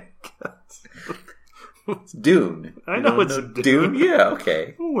my God. It's Dune. I know it's Dune. Dune? Yeah,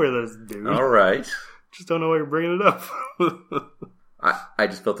 okay. Where there's Dune. All right. Just don't know why you're bringing it up. I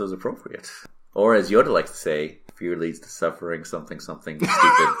just felt it was appropriate. Or as Yoda likes to say, fear leads to suffering, something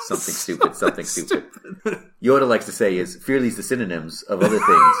stupid, something stupid. Yoda likes to say is fear leads to synonyms of other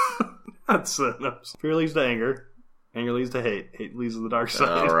things. Not synonyms. Fear leads to anger. Anger leads to hate. Hate leads to the dark side.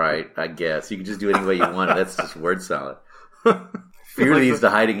 All right, I guess. You can just do it any way you want. That's just word salad. Fear leads to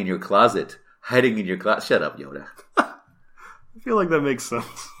hiding in your closet. Hiding in your closet. Shut up, Yoda. I feel like that makes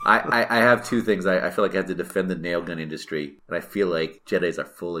sense. I have two things. I feel like I have to defend the nail gun industry, and I feel like Jedis are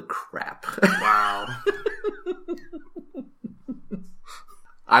full of crap. Wow.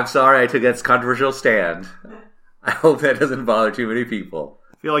 I'm sorry I took that controversial stand. I hope that doesn't bother too many people.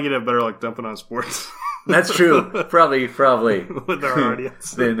 I feel like you'd have better luck dumping on sports. That's true. Probably. With our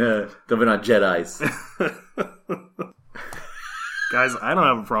audience. Than dumping on Jedis. Guys, I don't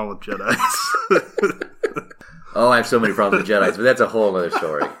have a problem with Jedis. Oh, I have so many problems with Jedis, but that's a whole other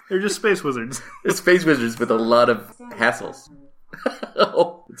story. They're just space wizards. They're space wizards with a lot of hassles.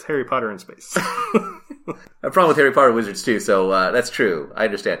 Oh. It's Harry Potter in space. I have a problem with Harry Potter wizards too, so that's true. I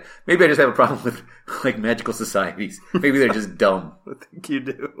understand. Maybe I just have a problem with like magical societies. Maybe they're just dumb. I think you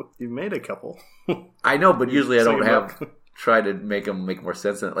do. You've made a couple. I know, but usually I don't try to make them make more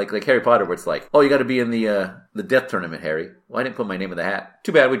sense. Like Harry Potter, where it's like, oh, you got to be in the death tournament, Harry. Well, I didn't put my name in the hat.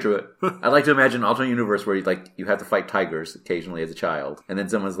 Too bad, we drew it. I'd like to imagine an alternate universe where you have to fight tigers occasionally as a child, and then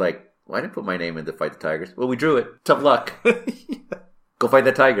someone's like, well, I didn't put my name in to fight the tigers. Well, we drew it. Tough luck. Yeah. Go fight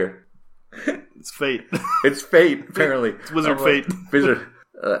that tiger. It's fate. It's fate, apparently. It's wizard fate. Wizard.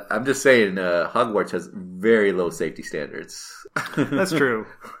 I'm just saying, Hogwarts has very low safety standards. That's true.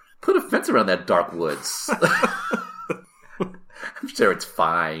 Put a fence around that dark woods. I'm sure it's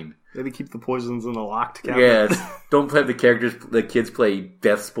fine. Maybe keep the poisons in the locked cabinet. Yes. Don't let the kids play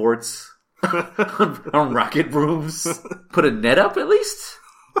death sports on rocket brooms. Put a net up at least?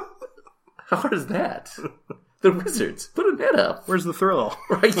 How hard is that? The wizards. Put a net up. Where's the thrill?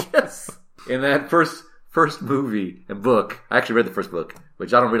 Right, yes. In that first movie and book, I actually read the first book,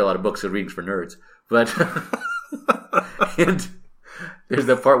 which I don't read a lot of books, so reading's for nerds. But, and there's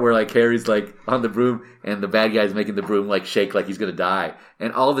that part where like Harry's like on the broom and the bad guy's making the broom like shake like he's going to die.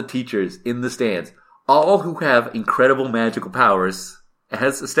 And all the teachers in the stands, all who have incredible magical powers,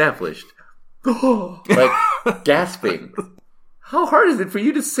 as established, like gasping. How hard is it for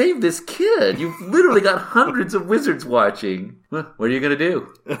you to save this kid? You've literally got hundreds of wizards watching. What are you going to do?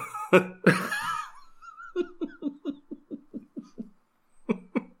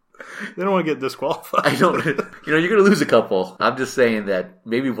 They don't want to get disqualified. I don't. You're going to lose a couple. I'm just saying that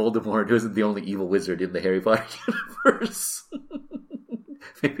maybe Voldemort isn't the only evil wizard in the Harry Potter universe.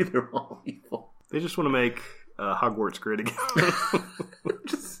 Maybe they're all evil. They just want to make Hogwarts great again.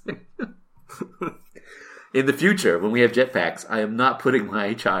 Just saying. In the future, when we have jetpacks, I am not putting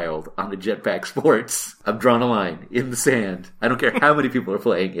my child on the jetpack sports. I've drawn a line in the sand. I don't care how many people are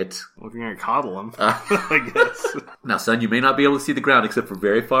playing it. Well, if you're going to coddle them, I guess. Now, son, you may not be able to see the ground except for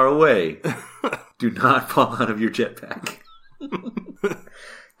very far away. Do not fall out of your jetpack.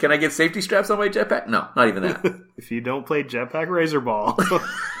 Can I get safety straps on my jetpack? No, not even that. If you don't play jetpack razor ball,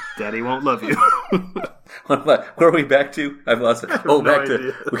 Daddy won't love you. Where are we back to? I've lost it. Oh, back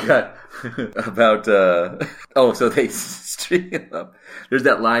to we got about. So they string him up. There's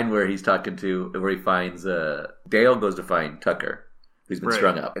that line where he's talking to where he finds Dale goes to find Tucker, who's been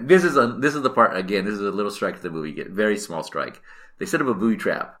strung up. And this is the part again. This is a little strike of the movie. You get very small strike. They set up a booby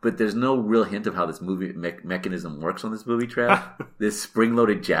trap, but there's no real hint of how this movie mechanism works on this booby trap. This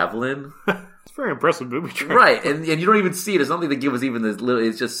spring-loaded javelin. It's a very impressive booby trap. Right, and you don't even see it. It's not like they give us even this little...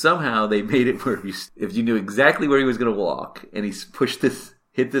 It's just somehow they made it where if you knew exactly where he was going to walk, and he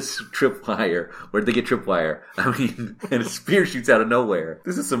hit this tripwire, where did they get tripwire? I mean, and a spear shoots out of nowhere.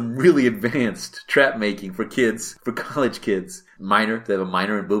 This is some really advanced trap making for kids, for college kids. Minor, they have a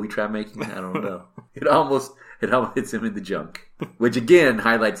minor in booby trap making? I don't know. It almost hits him in the junk. Which again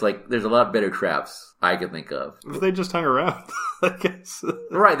highlights like there's a lot better traps I can think of. If they just hung around, I guess.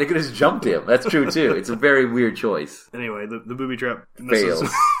 Right, they could have just jumped him. That's true too. It's a very weird choice. Anyway, the booby trap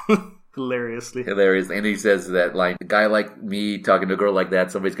misses. Fails. Hilariously. Hilarious. And he says that line, a guy like me talking to a girl like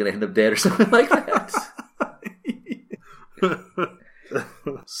that, somebody's going to end up dead or something like that.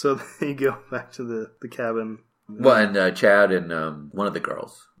 So they go back to the cabin. Well, and Chad and one of the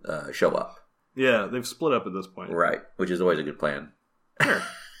girls show up. Yeah, they've split up at this point. Right, which is always a good plan. Sure.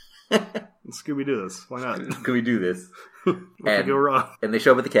 Scooby-Doo this. Why not? Can we do this? What could go wrong? And they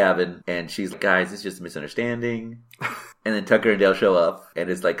show up at the cabin, and she's like, guys, it's just a misunderstanding. And then Tucker and Dale show up, and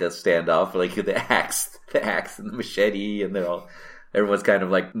it's like a standoff, like the axe and the machete, and everyone's kind of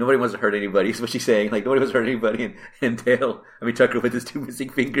like, nobody wants to hurt anybody, is what she's saying. Like, nobody wants to hurt anybody. And Tucker with his 2 missing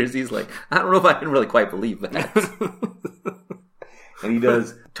fingers, he's like, I don't know if I can really quite believe that. And he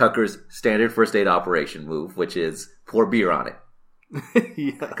does Tucker's standard first aid operation move, which is pour beer on it.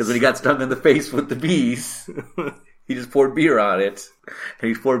 Because when he got stung in the face with the bees, He just poured beer on it, and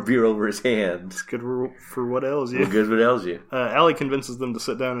he poured beer over his hand. It's good for what ails you. Good what ails you. Allie convinces them to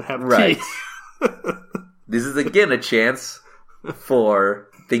sit down and have Right. tea. This is, again, a chance for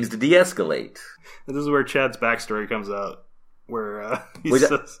things to de-escalate. And this is where Chad's backstory comes out, where he Which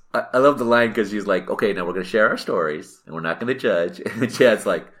says... I love the line because she's like, okay, now we're going to share our stories, and we're not going to judge. And Chad's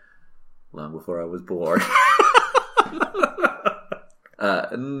like, long before I was born.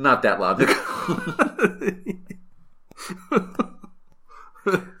 Not that long ago.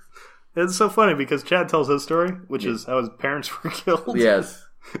 It's so funny because Chad tells his story, which is how his parents were killed. Yes.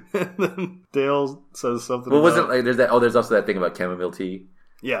 And then Dale says something. Well, wasn't like there's that? Oh, there's also that thing about chamomile tea.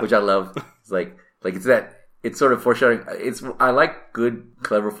 Yeah, which I love. It's like it's that. It's sort of foreshadowing. I like good,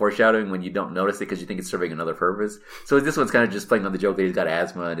 clever foreshadowing when you don't notice it because you think it's serving another purpose. So this one's kind of just playing on the joke that he's got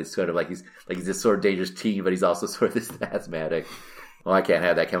asthma and it's sort of like he's this sort of dangerous teen, but he's also sort of this asthmatic. Well, I can't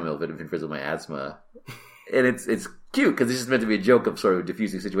have that chamomile if it interferes with my asthma. And it's cute because it's just meant to be a joke of sort of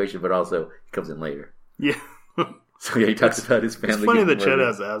diffusing situation, but also it comes in later. Yeah. So yeah, he talks about his family. It's funny that Chet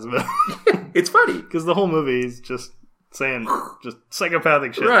has asthma. It's funny because the whole movie is just saying just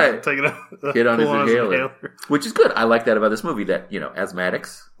psychopathic shit, right? Taking a hit on his inhaler, which is good. I like that about this movie. That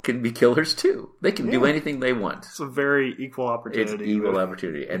asthmatics can be killers too. They can do anything they want. It's a very equal opportunity. It's equal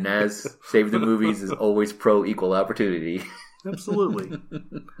opportunity, and as Save the Movies is always pro equal opportunity. Absolutely,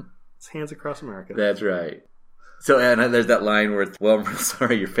 it's hands across America. That's right. So and there's that line where it's, well, I'm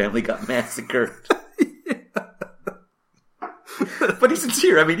sorry your family got massacred. But he's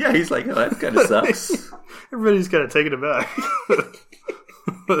sincere. I mean, yeah, he's like, oh, that kind of sucks. Everybody's kind of taken aback.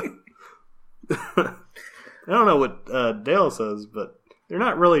 I don't know what Dale says, but they're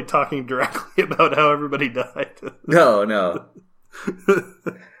not really talking directly about how everybody died. No.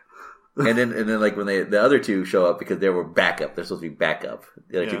 And then like when the other two show up because they were backup, they're supposed to be backup,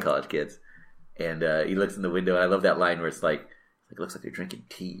 the other two college kids. And he looks in the window, and I love that line where it's like, it looks like they're drinking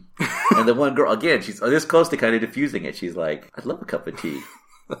tea. And the one girl, again, she's this close to kind of diffusing it. She's like, I'd love a cup of tea.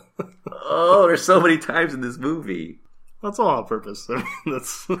 Oh, there's so many times in this movie. That's all on purpose. I mean,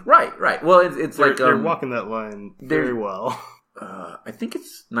 that's right. Well, it's like they're walking that line very well. I think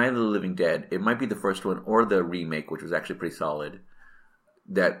it's Night of the Living Dead. It might be the first one or the remake, which was actually pretty solid.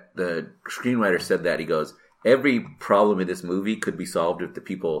 That the screenwriter said that he goes, every problem in this movie could be solved if the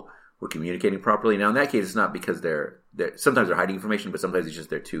people were communicating properly. Now, in that case, it's not because they're sometimes they're hiding information, but sometimes it's just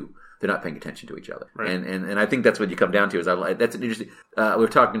they're not paying attention to each other. Right. And I think that's what you come down to. That's an interesting. We were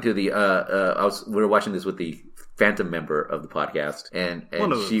talking to we were watching this with the Phantom member of the podcast, and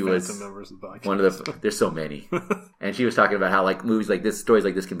she was Phantom members of the podcast. One of the. There's so many, and she was talking about how like movies like this, stories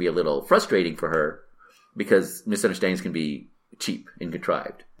like this, can be a little frustrating for her because misunderstandings can be cheap and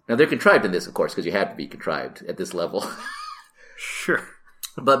contrived. Now they're contrived in this, of course, because you have to be contrived at this level. Sure.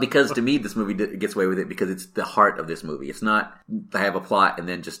 But because to me this movie gets away with it because it's the heart of this movie. It's not to have a plot and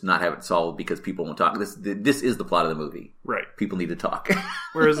then just not have it solved because people won't talk. This is the plot of the movie. Right. People need to talk.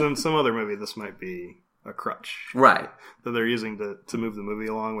 Whereas in some other movie this might be a crutch. Right. That they're using to move the movie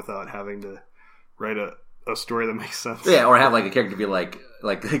along without having to write a story that makes sense. Yeah, or have like a character be like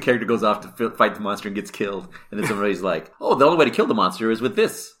the character goes off to fight the monster and gets killed, and then somebody's like, oh, the only way to kill the monster is with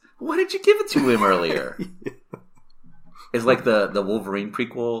this. Why didn't you give it to him earlier? It's like the Wolverine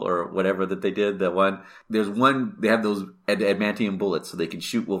prequel or whatever that they did. They have those adamantium bullets so they can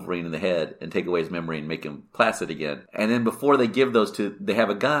shoot Wolverine in the head and take away his memory and make him placid again. And then before they give those to, they have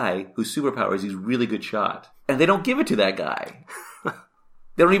a guy whose superpower is he's a really good shot. And they don't give it to that guy. They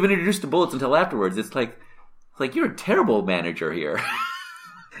don't even introduce the bullets until afterwards. It's like you're a terrible manager here.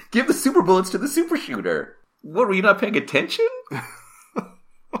 Give the super bullets to the super shooter. What, were you not paying attention?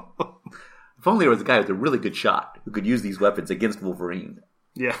 If only there was a guy with a really good shot who could use these weapons against Wolverine.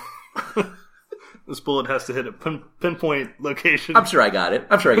 Yeah. This bullet has to hit a pinpoint location. I'm sure I got it.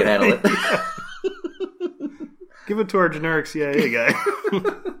 I'm sure I can handle it. Give it to our generic CIA guy.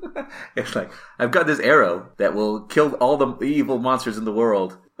 It's like, I've got this arrow that will kill all the evil monsters in the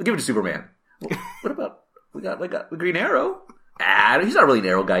world. I'll give it to Superman. Well, what about, we got the Green Arrow? He's not really an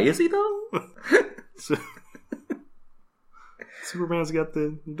arrow guy, is he though? Superman's got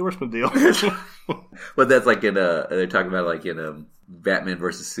the endorsement deal. But that's like they're talking about like in Batman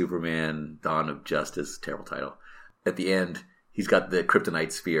versus Superman, Dawn of Justice, terrible title. At the end, he's got the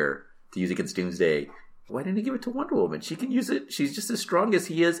kryptonite sphere to use against Doomsday. Why didn't he give it to Wonder Woman? She can use it. She's just as strong as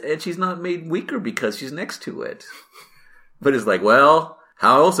he is, and she's not made weaker because she's next to it. But it's like, well,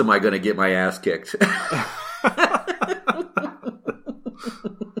 how else am I going to get my ass kicked?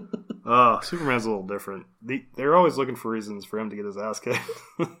 Superman's a little different. They're always looking for reasons for him to get his ass kicked.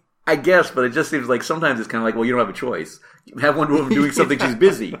 I guess, but it just seems like sometimes it's kind of like, well, you don't have a choice. Have Wonder Woman doing something. She's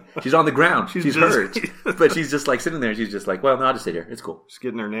busy. She's on the ground. She's hurt. But she's just like sitting there. And she's just like, well, no, I'll just sit here. It's cool. She's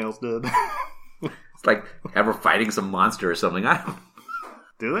getting her nails did. It's like have her fighting some monster or something. I don't.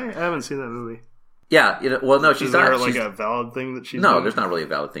 Do they? I haven't seen that movie. Yeah. Well, no, she's Is there not. like a valid thing that she's No, doing? there's not really a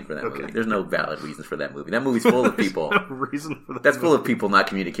valid thing for that movie. There's no valid reasons for that movie. That movie's full of people. No reason for that. That's full of people not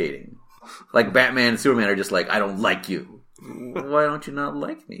communicating. Like Batman and Superman are just like, I don't like you. Why don't you not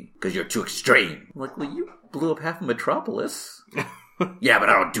like me? Because you're too extreme. I'm like, well, you blew up half of Metropolis. Yeah, but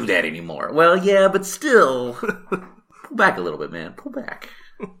I don't do that anymore. Well, yeah, but still. Pull back a little bit, man. Pull back.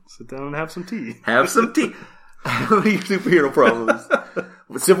 Sit down and have some tea. Have some tea. What are your superhero problems?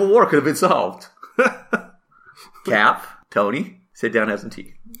 Civil War could have been solved. Cap, Tony, sit down and have some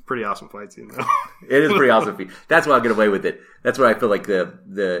tea. Pretty awesome fight scene, though. It is pretty awesome. That's why I'll get away with it. That's where I feel like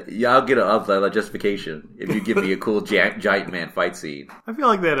I'll get a justification if you give me a cool giant man fight scene. I feel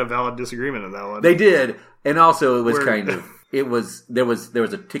like they had a valid disagreement in that one. They did, and also it was there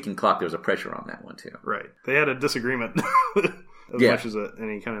was a ticking clock. There was a pressure on that one too. Right. They had a disagreement as much as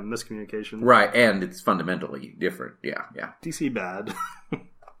any kind of miscommunication. Right, and it's fundamentally different. Yeah. DC bad.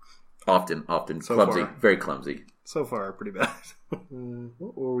 Often So clumsy, far. very clumsy. So far, pretty bad.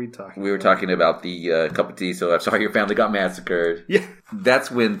 What were we talking about? We were talking about the cup of tea, so I'm sorry your family got massacred. Yeah. That's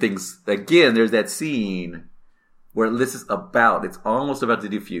when things, again, there's that scene where this is about, it's almost about to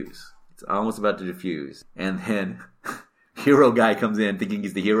defuse. And then hero guy comes in thinking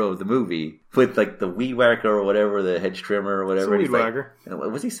he's the hero of the movie with like the weed whacker or whatever, the hedge trimmer or whatever. Weed whacker.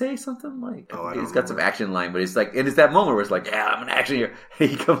 Like, was he saying something like, I he's don't got some action line, but it's like, and it's that moment where it's like, yeah, I'm an action hero. And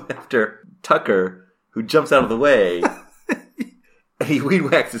he comes after Tucker, who jumps out of the way. And he weed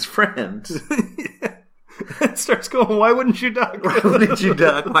whacks his friend. Yeah. It starts going, why wouldn't you duck? Why wouldn't you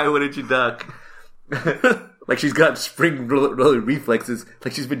duck? Why wouldn't you duck? Like she's got spring-loaded reflexes.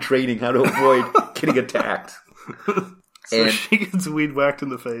 Like she's been training how to avoid getting attacked. So she gets weed whacked in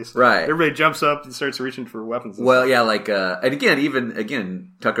the face. Right. Everybody jumps up and starts reaching for weapons. Well, yeah, like, and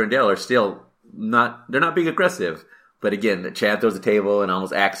again, Tucker and Dale are still they're not being aggressive. But again, Chad throws the table and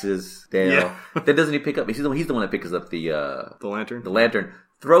almost axes Dale. Yeah. Then doesn't he pick up? He's the one that picks up the lantern. The lantern,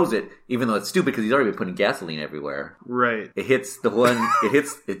 throws it, even though it's stupid because he's already been putting gasoline everywhere. Right. It hits the one.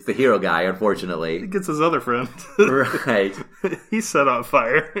 It's the hero guy, unfortunately. He gets his other friend. Right. He's set on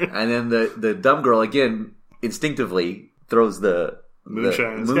fire. And then the dumb girl again instinctively throws the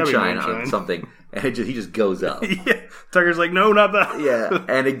moonshine on something, and he just goes up. Yeah. Tucker's like, no, not that. Yeah,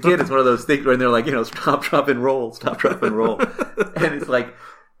 and again, it's one of those things where they're like, stop, drop, and roll, and it's like,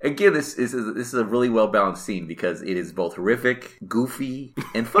 again, this is a really well balanced scene because it is both horrific, goofy,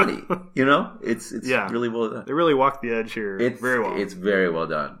 and funny. It's really well done. They really walked the edge here. Very well. It's very well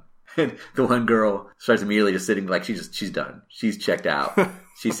done. And the one girl starts immediately just sitting like she's done. She's checked out.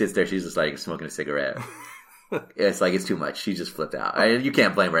 She sits there. She's just like smoking a cigarette. It's like it's too much. She just flipped out. You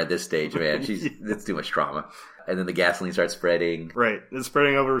can't blame her at this stage, man. It's too much trauma. And then the gasoline starts spreading. Right. It's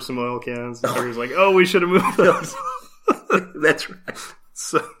spreading over some oil cans. Tucker's like, oh, we should have moved those. That's right.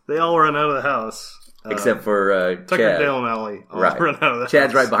 So they all run out of the house. Except for Tucker, Chad. Dale, and Allie all right. run out of the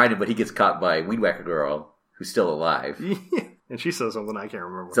Chad's house. right behind him, but he gets caught by Weed Whacker Girl, who's still alive. Yeah. And she says something I can't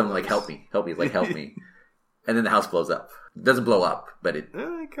remember. Something like, help me. Like, help me. And then the house blows up. It doesn't blow up, but it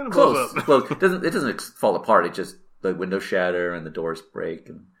kind of close. blows up. It doesn't fall apart. It just, the windows shatter and the doors break.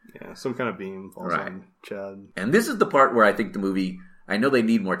 And yeah, some kind of beam falls on Chad. And this is the part where I think the movie, I know they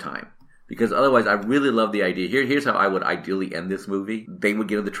need more time. Because otherwise, I really love the idea. Here's how I would ideally end this movie. They would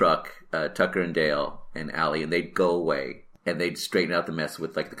get in the truck, Tucker and Dale and Allie, and they'd go away. And they'd straighten out the mess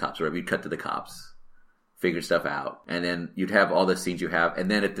with, like, the cops. Or you'd cut to the cops. Figure stuff out. And then you'd have all the scenes you have.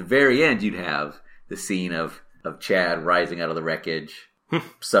 And then at the very end, you'd have the scene of Chad rising out of the wreckage,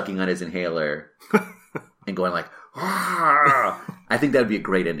 sucking on his inhaler, and going like, "Argh!" I think that would be a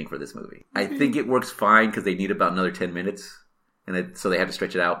great ending for this movie. I think it works fine because they need about another 10 minutes. And so they had to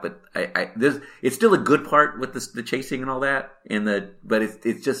stretch it out. But it's still a good part with the chasing and all that. But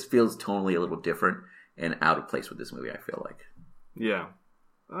it just feels tonally a little different and out of place with this movie, I feel like. Yeah.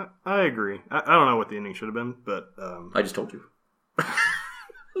 I agree. I don't know what the ending should have been, but... I just told you.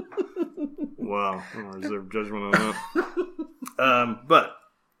 Wow. I don't reserve judgment on that. But,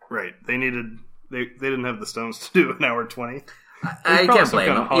 right. They didn't have the stones to do an hour 20. I can't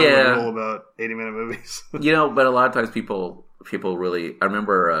blame them. Yeah. Rule about 80-minute movies. But a lot of times people really. I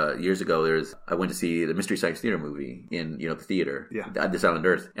remember years ago, I went to see the Mystery Science Theater movie in the theater, This Island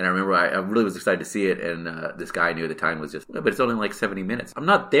Earth, and I remember I really was excited to see it, and this guy I knew at the time was just, but it's only like 70 minutes. I'm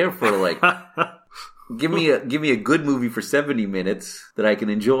not there for like Give me a good movie for 70 minutes that I can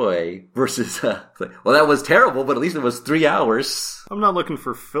enjoy versus well, that was terrible, but at least it was 3 hours. I'm not looking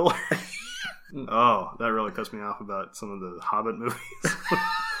for filler. Oh, that really pissed me off about some of the Hobbit movies.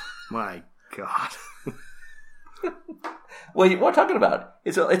 My God. Well, what are you talking about?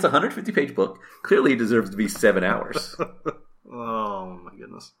 It's a 150-page book. Clearly, it deserves to be 7 hours. Oh my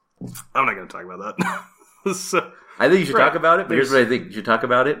goodness. I'm not going to talk about that. So, I think you should talk about it, but here's what I think. You should talk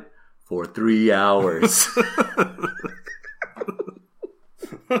about it for 3 hours.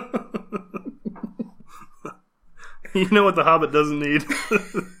 You know what The Hobbit doesn't need?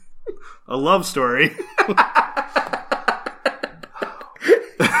 A love story.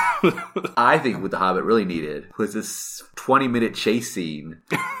 I think what The Hobbit really needed was this 20-minute chase scene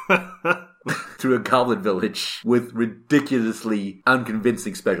through a goblin village with ridiculously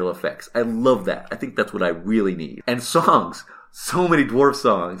unconvincing special effects. I love that. I think that's what I really need. And songs. So many dwarf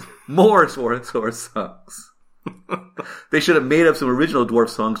songs. More dwarf songs. They should have made up some original dwarf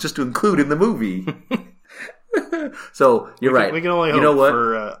songs just to include in the movie. So, you're right. We can only hope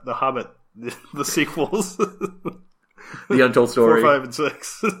for The Hobbit, the sequels. The Untold Story. 4, 5, and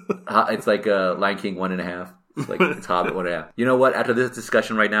 6. It's like Lion King 1.5. It's like it's Hobbit 1.5. You know what? After this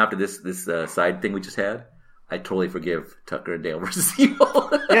discussion right now, after this side thing we just had, I totally forgive Tucker and Dale versus Evil.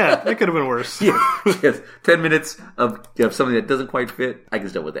 Yeah, it could have been worse. Yes. 10 minutes of something that doesn't quite fit. I can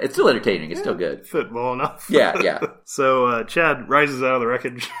still with that. It's still entertaining. It's still good. Fit well enough. Yeah. So Chad rises out of the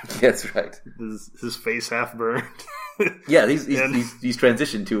wreckage. That's right. His face half burned. Yeah, he's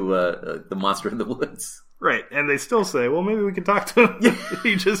transitioned to the monster in the woods. Right, and they still say, well, maybe we can talk to him.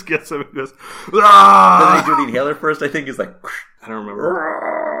 He just gets him and goes, ah! Doesn't he do the inhaler first? I think it's like, I don't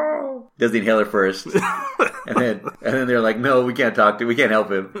remember. Does the inhaler first. and then they're like, no, we can't help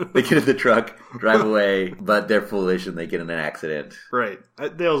him. They get in the truck, drive away, but they're foolish and they get in an accident. Right.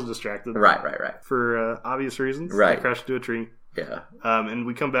 Dale's distracted. Right. For obvious reasons. Right. They crash into a tree. Yeah. And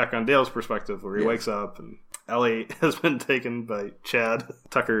we come back on Dale's perspective where he wakes up and Ellie has been taken by Chad.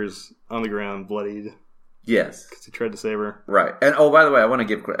 Tucker's on the ground, bloodied. Yes. Because he tried to save her. Right. And, oh, by the way, I want to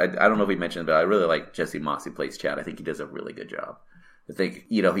give... I don't know if we mentioned it, but I really like Jesse Moss who plays Chad. I think he does a really good job. I think,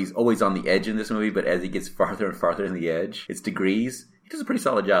 he's always on the edge in this movie, but as he gets farther and farther in the edge, it's degrees. He does a pretty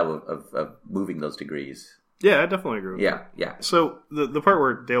solid job of moving those degrees. Yeah, I definitely agree with that. Yeah. So the part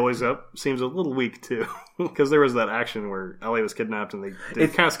where Dale wakes up seems a little weak, too. Because there was that action where Ellie was kidnapped and they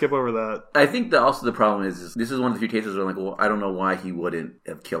kind of skip over that. I think that also the problem is this is one of the few cases where I'm like, well, I don't know why he wouldn't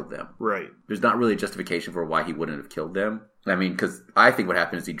have killed them. Right. There's not really a justification for why he wouldn't have killed them. I mean, because I think what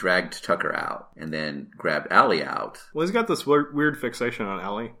happened is he dragged Tucker out and then grabbed Allie out. Well, he's got this weird fixation on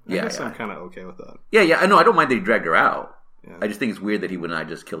Allie. I guess I'm kind of okay with that. Yeah. I know. I don't mind that he dragged her out. Yeah. I just think it's weird that he would not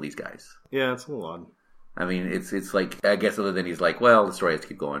just kill these guys. Yeah, it's a little odd. I mean, it's like, I guess other than he's like, well, the story has to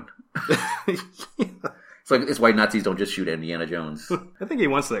keep going. It's like, it's why Nazis don't just shoot Indiana Jones. I think he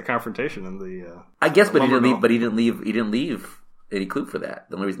wants that confrontation in the I guess, but he didn't leave any clue for that.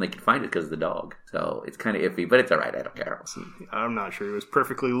 The only reason they could find it is because of the dog. So it's kind of iffy, but it's alright, I don't care. I'm not sure he was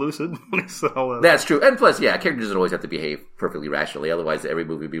perfectly lucid when he saw all that. That's true. And plus, characters doesn't always have to behave perfectly rationally, otherwise every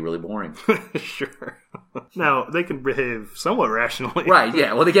movie would be really boring. Sure. Now, they can behave somewhat rationally. Right,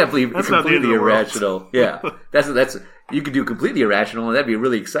 yeah. Well, they can't believe that's completely irrational. Yeah. That's you could do completely irrational, and that'd be a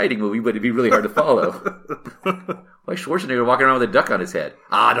really exciting movie, but it'd be really hard to follow. Why is Schwarzenegger walking around with a duck on his head?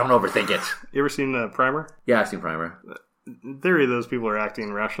 Don't overthink it. You ever seen Primer? Yeah, I've seen Primer. In theory, those people are acting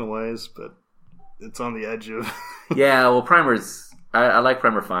in rational ways, but it's on the edge of... Yeah, well, Primer's... I like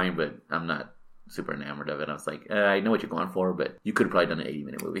Primer fine, but I'm not super enamored of it. I was like, I know what you're going for, but you could have probably done an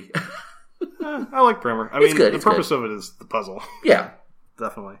 80-minute movie. I like Primer. I mean, the purpose of it is the puzzle. Yeah.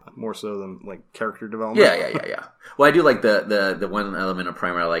 Definitely. More so than, character development. Yeah. Well, I do like the one element of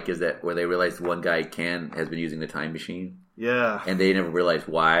Primer I like is that where they realize one guy has been using the time machine. Yeah. And they never realized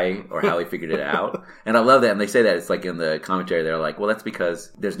why or how he figured it out. And I love that. And they say that. It's like in the commentary, they're like, well, that's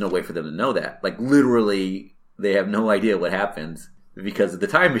because there's no way for them to know that. Like, literally, they have no idea what happens because of the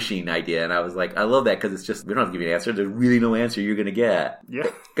time machine idea. And I was like, I love that because it's just, we don't have to give you an answer. There's really no answer you're going to get.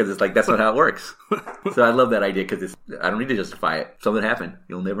 Yeah. Because it's like, that's not how it works. So I love that idea because I don't need to justify it. Something happened.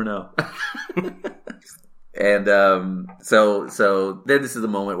 You'll never know. And so then this is the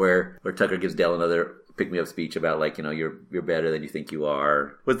moment where Tucker gives Dale another pick-me-up speech about you're better than you think you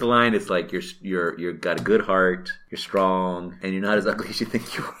are. What's the line? It's like you're got a good heart, you're strong, and you're not as ugly as you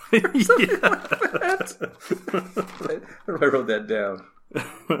think you are. I wrote that down.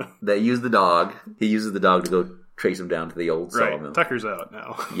 They use the dog. He uses the dog to go trace him down to the old sawmill. Tucker's out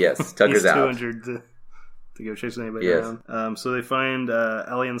now. Yes, Tucker's out. He's too injured to go chasing anybody Yes. down. So they find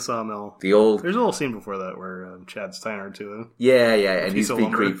Alien Sawmill. The old... There's a little scene before that where Chad's tying her to him. Yeah, and piece he's of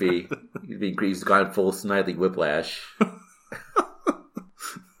being lumber. creepy. He's being creepy. He's gone full Snidely Whiplash.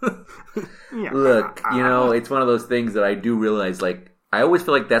 Look, it's one of those things that I do realize, like, I always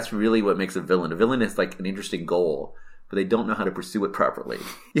feel like that's really what makes a villain. A villain is like an interesting goal, but they don't know how to pursue it properly.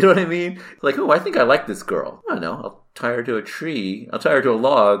 You know what I mean? Like, I think I like this girl. I don't know. I'll tie her to a tree. I'll tie her to a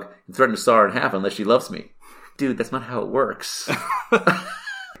log and threaten to saw her in half unless she loves me. Dude, that's not how it works.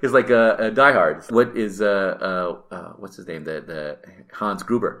 It's like a Die Hard. What is what's his name? The Hans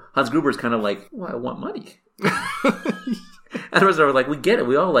Gruber. Hans Gruber is kind of like, well, I want money. And others are like, we get it.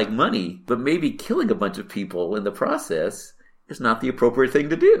 We all like money, but maybe killing a bunch of people in the process is not the appropriate thing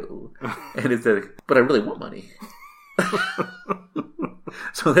to do. And it's but I really want money.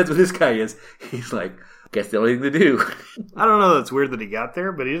 So that's what this guy is. He's like, guess the only thing to do. I don't know. That's weird that he got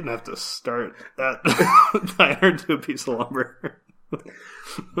there, but he didn't have to start that tying her to a piece of lumber.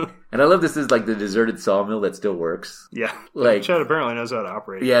 And I love this is like the deserted sawmill that still works. Yeah. Like, Chad apparently knows how to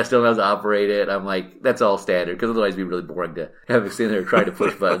operate it. Yeah, still knows how to operate it. I'm like, that's all standard, because otherwise it'd be really boring to have him sitting there trying to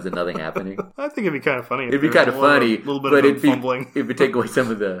push buttons and nothing happening. I think it'd be kind of funny. It'd be kind of funny, A little bit but of it'd fumbling. It would take away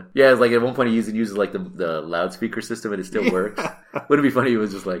some of the... Yeah, it's like at one point he uses like the loudspeaker system and it still works. Wouldn't it be funny if it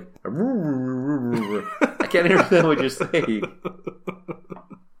was just like... I can't understand what you're saying.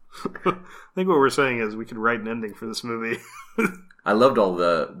 I think what we're saying is we could write an ending for this movie. I loved all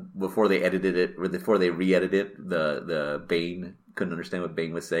before they edited it, or before they re-edited it, the Bane couldn't understand what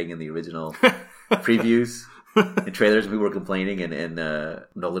Bane was saying in the original previews and trailers. We were complaining, and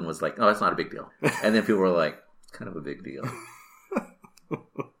Nolan was like, "Oh, that's not a big deal," and then people were like, "It's kind of a big deal."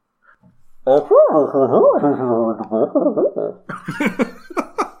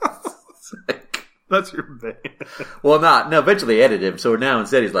 That's your Bane. Well, no. Eventually, they edited him, so now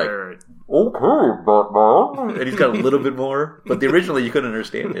instead he's like, Right. "Okay, Batman," and he's got a little bit more. But originally, you couldn't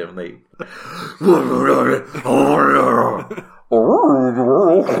understand him. There's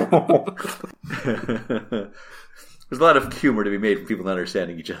a lot of humor to be made from people not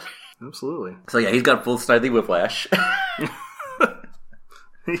understanding each other. Absolutely. So yeah, he's got full Snidely Whiplash.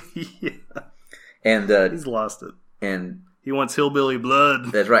 Yeah. And He's lost it. and He wants hillbilly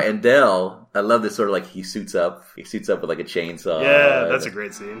blood. that's right. And Dell, I love this sort of like he suits up. He suits up with like a chainsaw. Yeah, that's a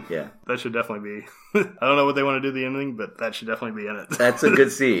great scene. Yeah, That should definitely be. I don't know what they want to do the ending, but that should definitely be in it. that's a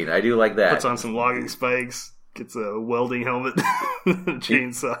good scene. I do like that. Puts on some logging spikes, gets a welding helmet,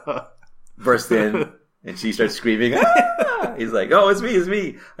 chainsaw. Bursts in, and she starts screaming. Ah! He's like, "Oh, it's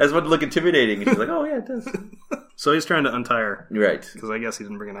me. I just want to look intimidating." And she's like, "Oh yeah, it does." So he's trying to untie her. Right. Because I guess he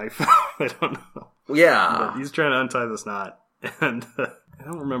didn't bring a knife. I don't know. Yeah. But he's trying to untie this knot. And I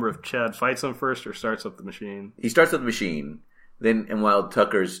don't remember if Chad fights him first or starts up the machine. He starts with the machine. Then, and while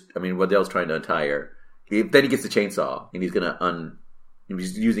Dell's trying to untie her, then he gets the chainsaw, and he's gonna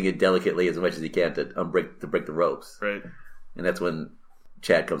he's using it delicately as much as he can to break the ropes. Right. And that's when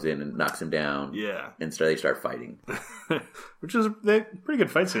Chad comes in and knocks him down. Yeah. And they start fighting. Which is a pretty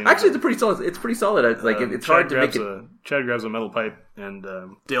good fight scene. Actually, it's pretty solid. It's pretty solid. It's like it's hard to make it. Chad grabs a metal pipe, and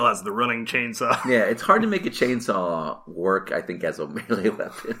Dale has the running chainsaw. Yeah, it's hard to make a chainsaw work, I think, as a melee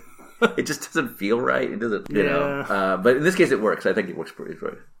weapon. It just doesn't feel right. It doesn't, you know. But in this case, it works. I think it works pretty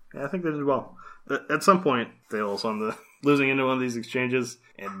right. Yeah, I think they did well. At some point, Dale's on losing into one of these exchanges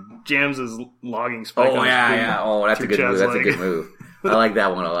and jams his logging spike. Oh on his boot Oh, that's a good Chad's move. That's leg. a good move. I like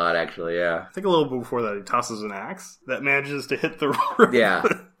that one a lot, actually. Yeah. I think a little bit before that, he tosses an axe that manages to hit the rope. Yeah.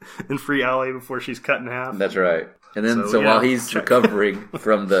 and free Allie before she's cut in half. That's right. And then, So, while he's recovering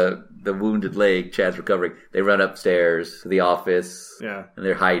from the wounded leg, Chad's recovering, they run upstairs to the office. Yeah. And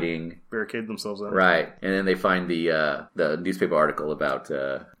they're hiding. Barricade themselves out. Right. And then they find the newspaper article about,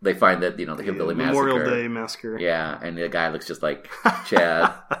 they find that, the Hillbilly Massacre. Memorial Day Massacre. Yeah. And the guy looks just like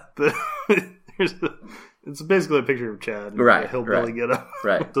Chad. It's basically a picture of Chad. Right. A hillbilly get up.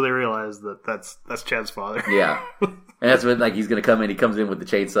 Right. So they realize that that's Chad's father. Yeah. And that's when, he's going to come in. He comes in with the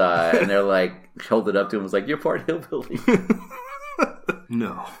chainsaw, and they're like, hold it up to him. It's like, you're part hillbilly.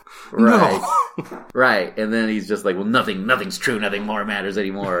 No. Right. No. Right. And then he's just like, well, nothing's true. Nothing more matters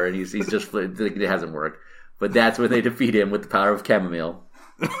anymore. And he's just, it hasn't worked. But that's when they defeat him with the power of chamomile.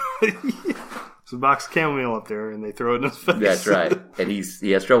 There's a box of chamomile up there, and they throw it in his face. That's right. And he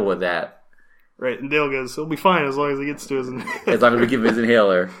has trouble with that. Right, and Dale goes, he'll be fine as long as he gets to his inhaler. As long as we give him his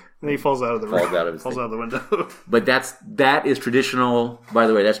inhaler. And he falls out of the room. Falls out of the window. But that is traditional, by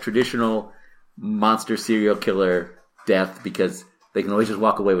the way, that's traditional monster serial killer death, because they can always just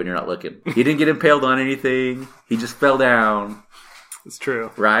walk away when you're not looking. He didn't get impaled on anything. He just fell down. It's true.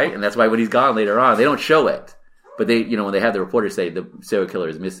 Right? And that's why when he's gone later on, they don't show it. But they, when they have the reporters say the serial killer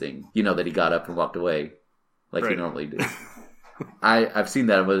is missing, that he got up and walked away. like Right. you normally do. I've seen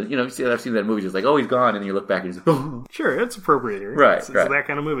that. I've seen that movie. Just like, oh, he's gone, and then you look back and he's like, oh. Sure, it's appropriate here. Right, It's right. that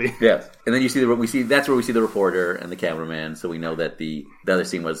kind of movie. Yes, and then you see that's where we see the reporter and the cameraman. So we know that the other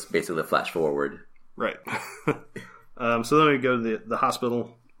scene was basically a flash forward. Right. So then we go to the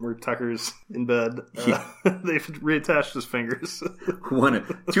hospital where Tucker's in bed. They've reattached his fingers.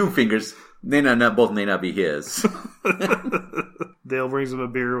 Two fingers. Both may not be his. Dale brings him a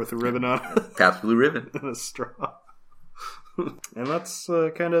beer with a ribbon on it Pabst Blue Ribbon. and a straw. And that's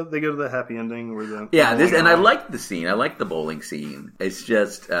kind of, they go to the happy ending where the I like the scene. I like the bowling scene. It's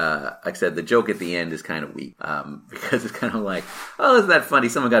just, like I said, the joke at the end is kind of weak. Because it's kind of like, oh, isn't that funny?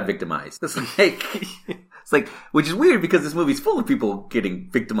 Someone got victimized. It's like, which is weird because this movie's full of people getting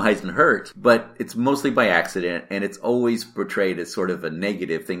victimized and hurt, but it's mostly by accident, and it's always portrayed as sort of a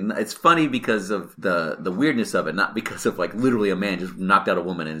negative thing. It's funny because of the weirdness of it, not because of like literally a man just knocked out a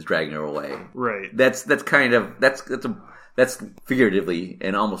woman and is dragging her away. Right. That's figuratively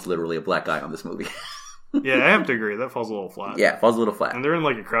and almost literally a black eye on this movie. Yeah, I have to agree. That falls a little flat. Yeah, falls a little flat. And they're in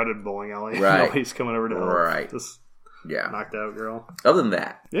like a crowded bowling alley. Right. Nobody's coming over to help. Right. This Yeah. knocked out girl. Other than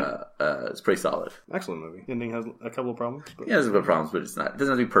that, Yeah. it's pretty solid. Excellent movie. Ending has a couple of problems. But Yeah, there's a bit of problems, but it doesn't have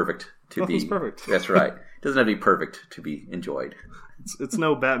to be perfect to Nothing's be perfect. That's right. It doesn't have to be perfect to be enjoyed. It's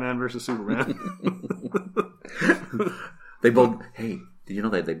no Batman versus Superman. They both. Hey, did you know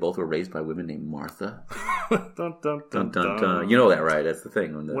that they both were raised by women named Martha? Dun, dun, dun, Dun, dun, dun. dun. You know that, right? That's the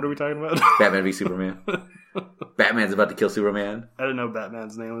thing. What are we talking about? Batman v Superman. Batman's about to kill Superman. I didn't know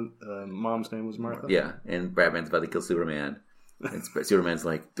Batman's name. Mom's name was Martha. Yeah, and Batman's about to kill Superman. And Superman's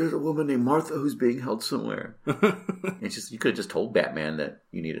like, "There's a woman named Martha who's being held somewhere." It's just, you could have just told Batman that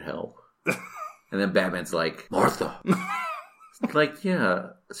you needed help. And then Batman's like, "Martha." Like, yeah,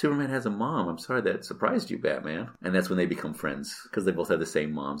 Superman has a mom. I'm sorry that surprised you, Batman. And that's when they become friends, because they both have the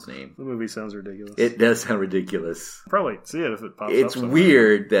same mom's name. The movie sounds ridiculous. It does sound ridiculous. Probably see it if it pops up. It's somewhere.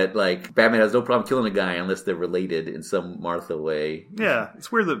 weird that, like, Batman has no problem killing a guy unless they're related in some Martha way. Yeah,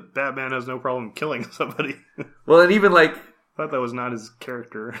 it's weird that Batman has no problem killing somebody. Well, and even, like, I thought that was not his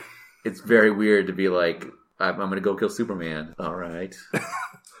character. it's very weird to be like, I'm going to go kill Superman. All right.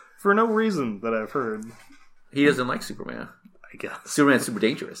 For no reason that I've heard, He doesn't like Superman. I guess. Superman's super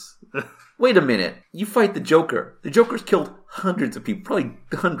dangerous. Wait a minute. You fight the Joker. The Joker's killed hundreds of people, probably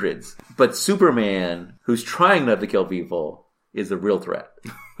hundreds. But Superman, who's trying not to kill people, is the real threat.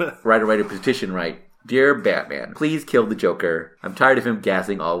 Write a petition, right? Dear Batman, please kill the Joker. I'm tired of him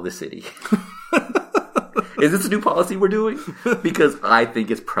gassing all the city. Is this a new policy we're doing? Because I think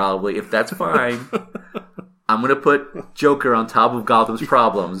it's probably, if that's fine, I'm going to put Joker on top of Gotham's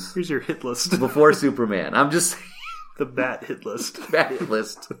problems Here's your hit list. before Superman. I'm just saying. The Bat hit list. Bad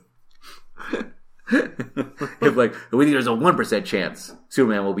list. If like, we think there's a 1% chance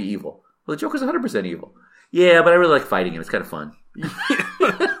Superman will be evil. Well, the Joker's 100% evil. Yeah, but I really like fighting him. It's kind of fun.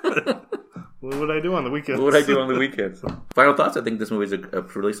 What would I do on the weekends? What would I do on the weekends? Final thoughts? I think this movie is a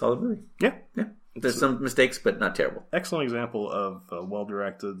really solid movie. Yeah. Yeah. There's some mistakes, but not terrible. Excellent example of a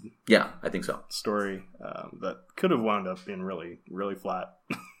well-directed Yeah, I think so. story that could have wound up being really, really flat.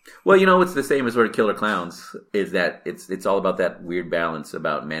 Well, you know, it's the same as sort of Killer Clowns, is that it's all about that weird balance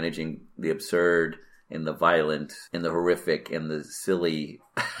about managing the absurd and the violent and the horrific and the silly.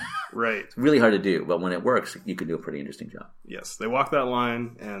 Right. It's really hard to do, but when it works, you can do a pretty interesting job. Yes, they walk that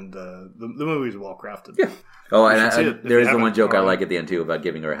line, and the movie's well crafted. Yeah. Oh, You and should see it if there you is the one haven't joke I already. like at the end, too, about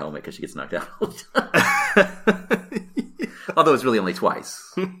giving her a helmet because she gets knocked out all the time. Although it's really only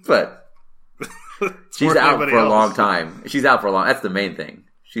twice. But she's more than out anybody for a long else. time. She's out for a long... That's the main thing.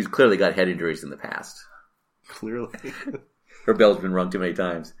 She's clearly got head injuries in the past. Clearly. Her bell's been rung too many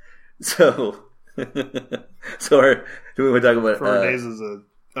times. So... do we want to talk about... For her days as an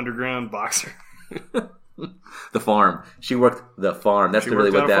underground boxer. the farm. She worked the farm. That's She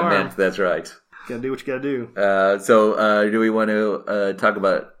really worked what on a that farm. meant. That's right. Gotta do what you gotta do. So do we want to talk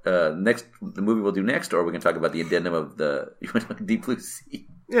about the movie we'll do next, or we can talk about the addendum of the Deep Blue Sea?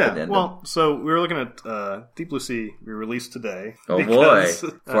 Yeah, addendum? well, so we were looking at Deep Blue Sea. We released today. Oh because, boy,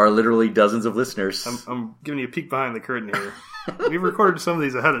 for our literally dozens of listeners. I'm giving you a peek behind the curtain here. We've recorded some of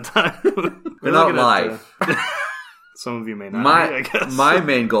these ahead of time. They're not live. Some of you may not be, I guess. My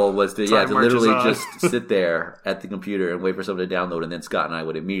main goal was to Time marches literally on. just sit there at the computer and wait for someone to download, and then Scott and I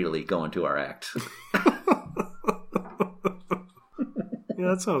would immediately go into our act. Yeah,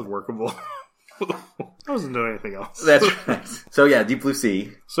 that sounds workable. I wasn't doing anything else. That's right. So yeah, Deep Blue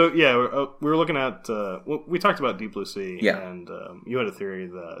Sea. So yeah, we were looking at. We talked about Deep Blue Sea, Yeah. and you had a theory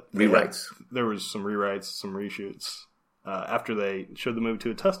that Rewrites. there was some rewrites, some reshoots after they showed the movie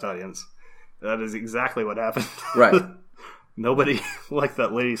to a test audience. That is exactly what happened. Right. nobody liked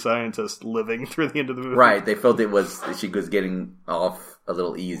that lady scientist living through the end of the movie. Right. They felt she was getting off a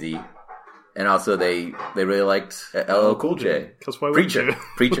little easy. And also they really liked LL Cool J. Because why wouldn't you?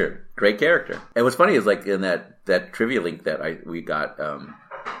 Preacher. Great character. And what's funny is like in that trivia link that we got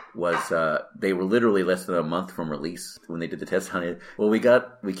was they were literally less than a month from release when they did the test on it. Well, we don't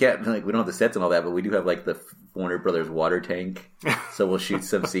have the sets and all that, but we do have like the Warner Brothers water tank. So we'll shoot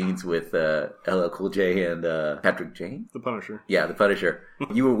some scenes with LL Cool J and Patrick James. The Punisher. Yeah, the Punisher.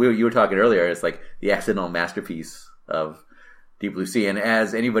 You were talking earlier, it's like the accidental masterpiece of Deep Blue Sea. And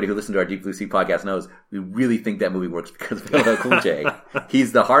as anybody who listened to our Deep Blue Sea podcast knows, we really think that movie works because of LL Cool J.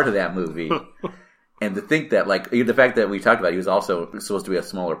 He's the heart of that movie. And to think that, like, the fact that we talked about, he was also supposed to be a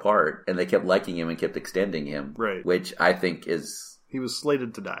smaller part, and they kept liking him and kept extending him. Right. Which I think is... He was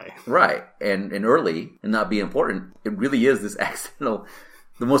slated to die. Right. And early, and not be important. It really is this accidental...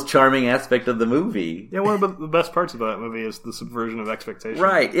 The most charming aspect of the movie. Yeah, one of the best parts about that movie is the subversion of expectations.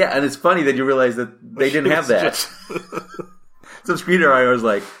 Right, yeah, and it's funny that you realize that they didn't have that. Some screenwriter was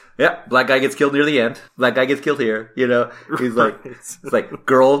like, yeah, black guy gets killed near the end. Black guy gets killed here. You know, he's like, it's like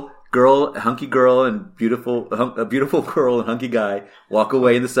girl, hunky girl, and a beautiful girl and hunky guy walk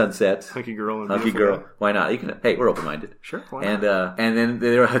away in the sunset. Hunky girl and hunky girl. Guy. Why not? You can. Hey, we're open minded. Sure. Why not? And then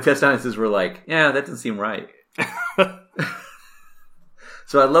their test audiences were like, yeah, that doesn't seem right.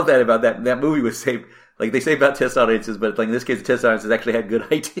 So I love that about that movie was saved. Like, they say about test audiences, but like in this case, the test audiences actually had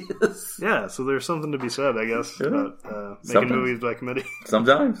good ideas. Yeah, so there's something to be said, I guess, about making movies by committee.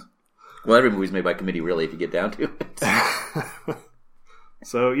 Sometimes. Well, every movie's made by committee, really, if you get down to it.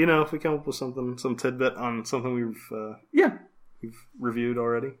 So, if we come up with some tidbit on something we've reviewed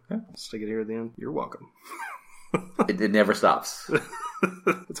already, stick it here at the end. You're welcome. It never stops.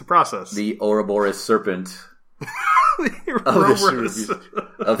 It's a process. The Ouroboros serpent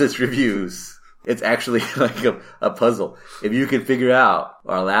of this reviews. It's actually like a puzzle. If you can figure out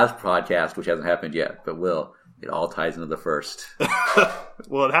our last podcast, which hasn't happened yet, but will, it all ties into the first.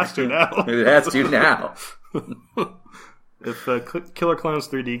 Well, it has to now. It has to now. If Killer Clowns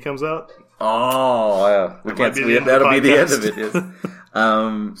 3D comes out, we can't see it. That'll be the end of it.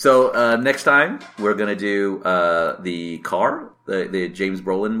 Yes. So next time we're gonna do the Car, the James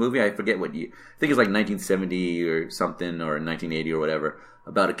Brolin movie. I forget I think it's like 1970 or something, or 1980 or whatever.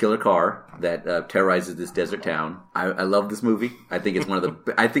 About a killer car that terrorizes this desert town. I love this movie. I think it's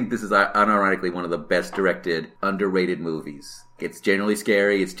I think this is unironically one of the best directed, underrated movies. It's generally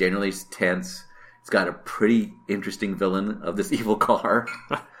scary. It's generally tense. It's got a pretty interesting villain of this evil car.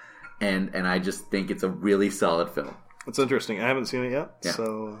 and I just think it's a really solid film. It's interesting. I haven't seen it yet, yeah.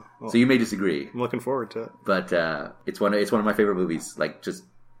 So you may disagree. I'm looking forward to it. But it's one of my favorite movies, like just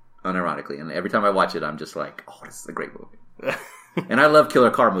unironically. And every time I watch it, I'm just like, oh, this is a great movie. And I love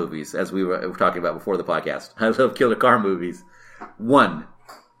killer car movies, as we were talking about before the podcast. I love killer car movies. One,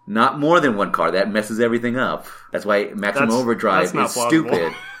 not more than one car. That messes everything up. That's why Maximum Overdrive is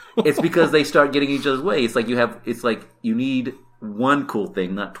stupid. It's because they start getting each other's way. It's like you need one cool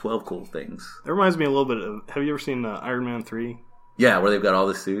thing, not 12 cool things. It reminds me a little bit of, have you ever seen Iron Man 3? Yeah, where they've got all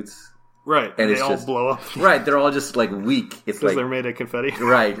the suits. Right, and they all blow up. Right, they're all just like weak. It's because they're made of confetti.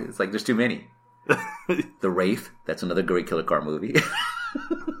 Right, it's like there's too many. The Wraith, that's another great killer car movie.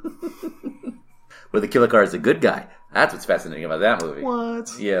 Where the killer car is a good guy. That's what's fascinating about that movie. What?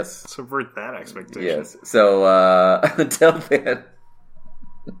 Yes. Subvert that expectation. Yes. So, until then,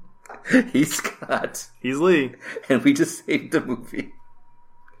 he's Scott. He's Lee. And we just saved the movie.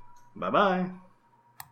 Bye-bye.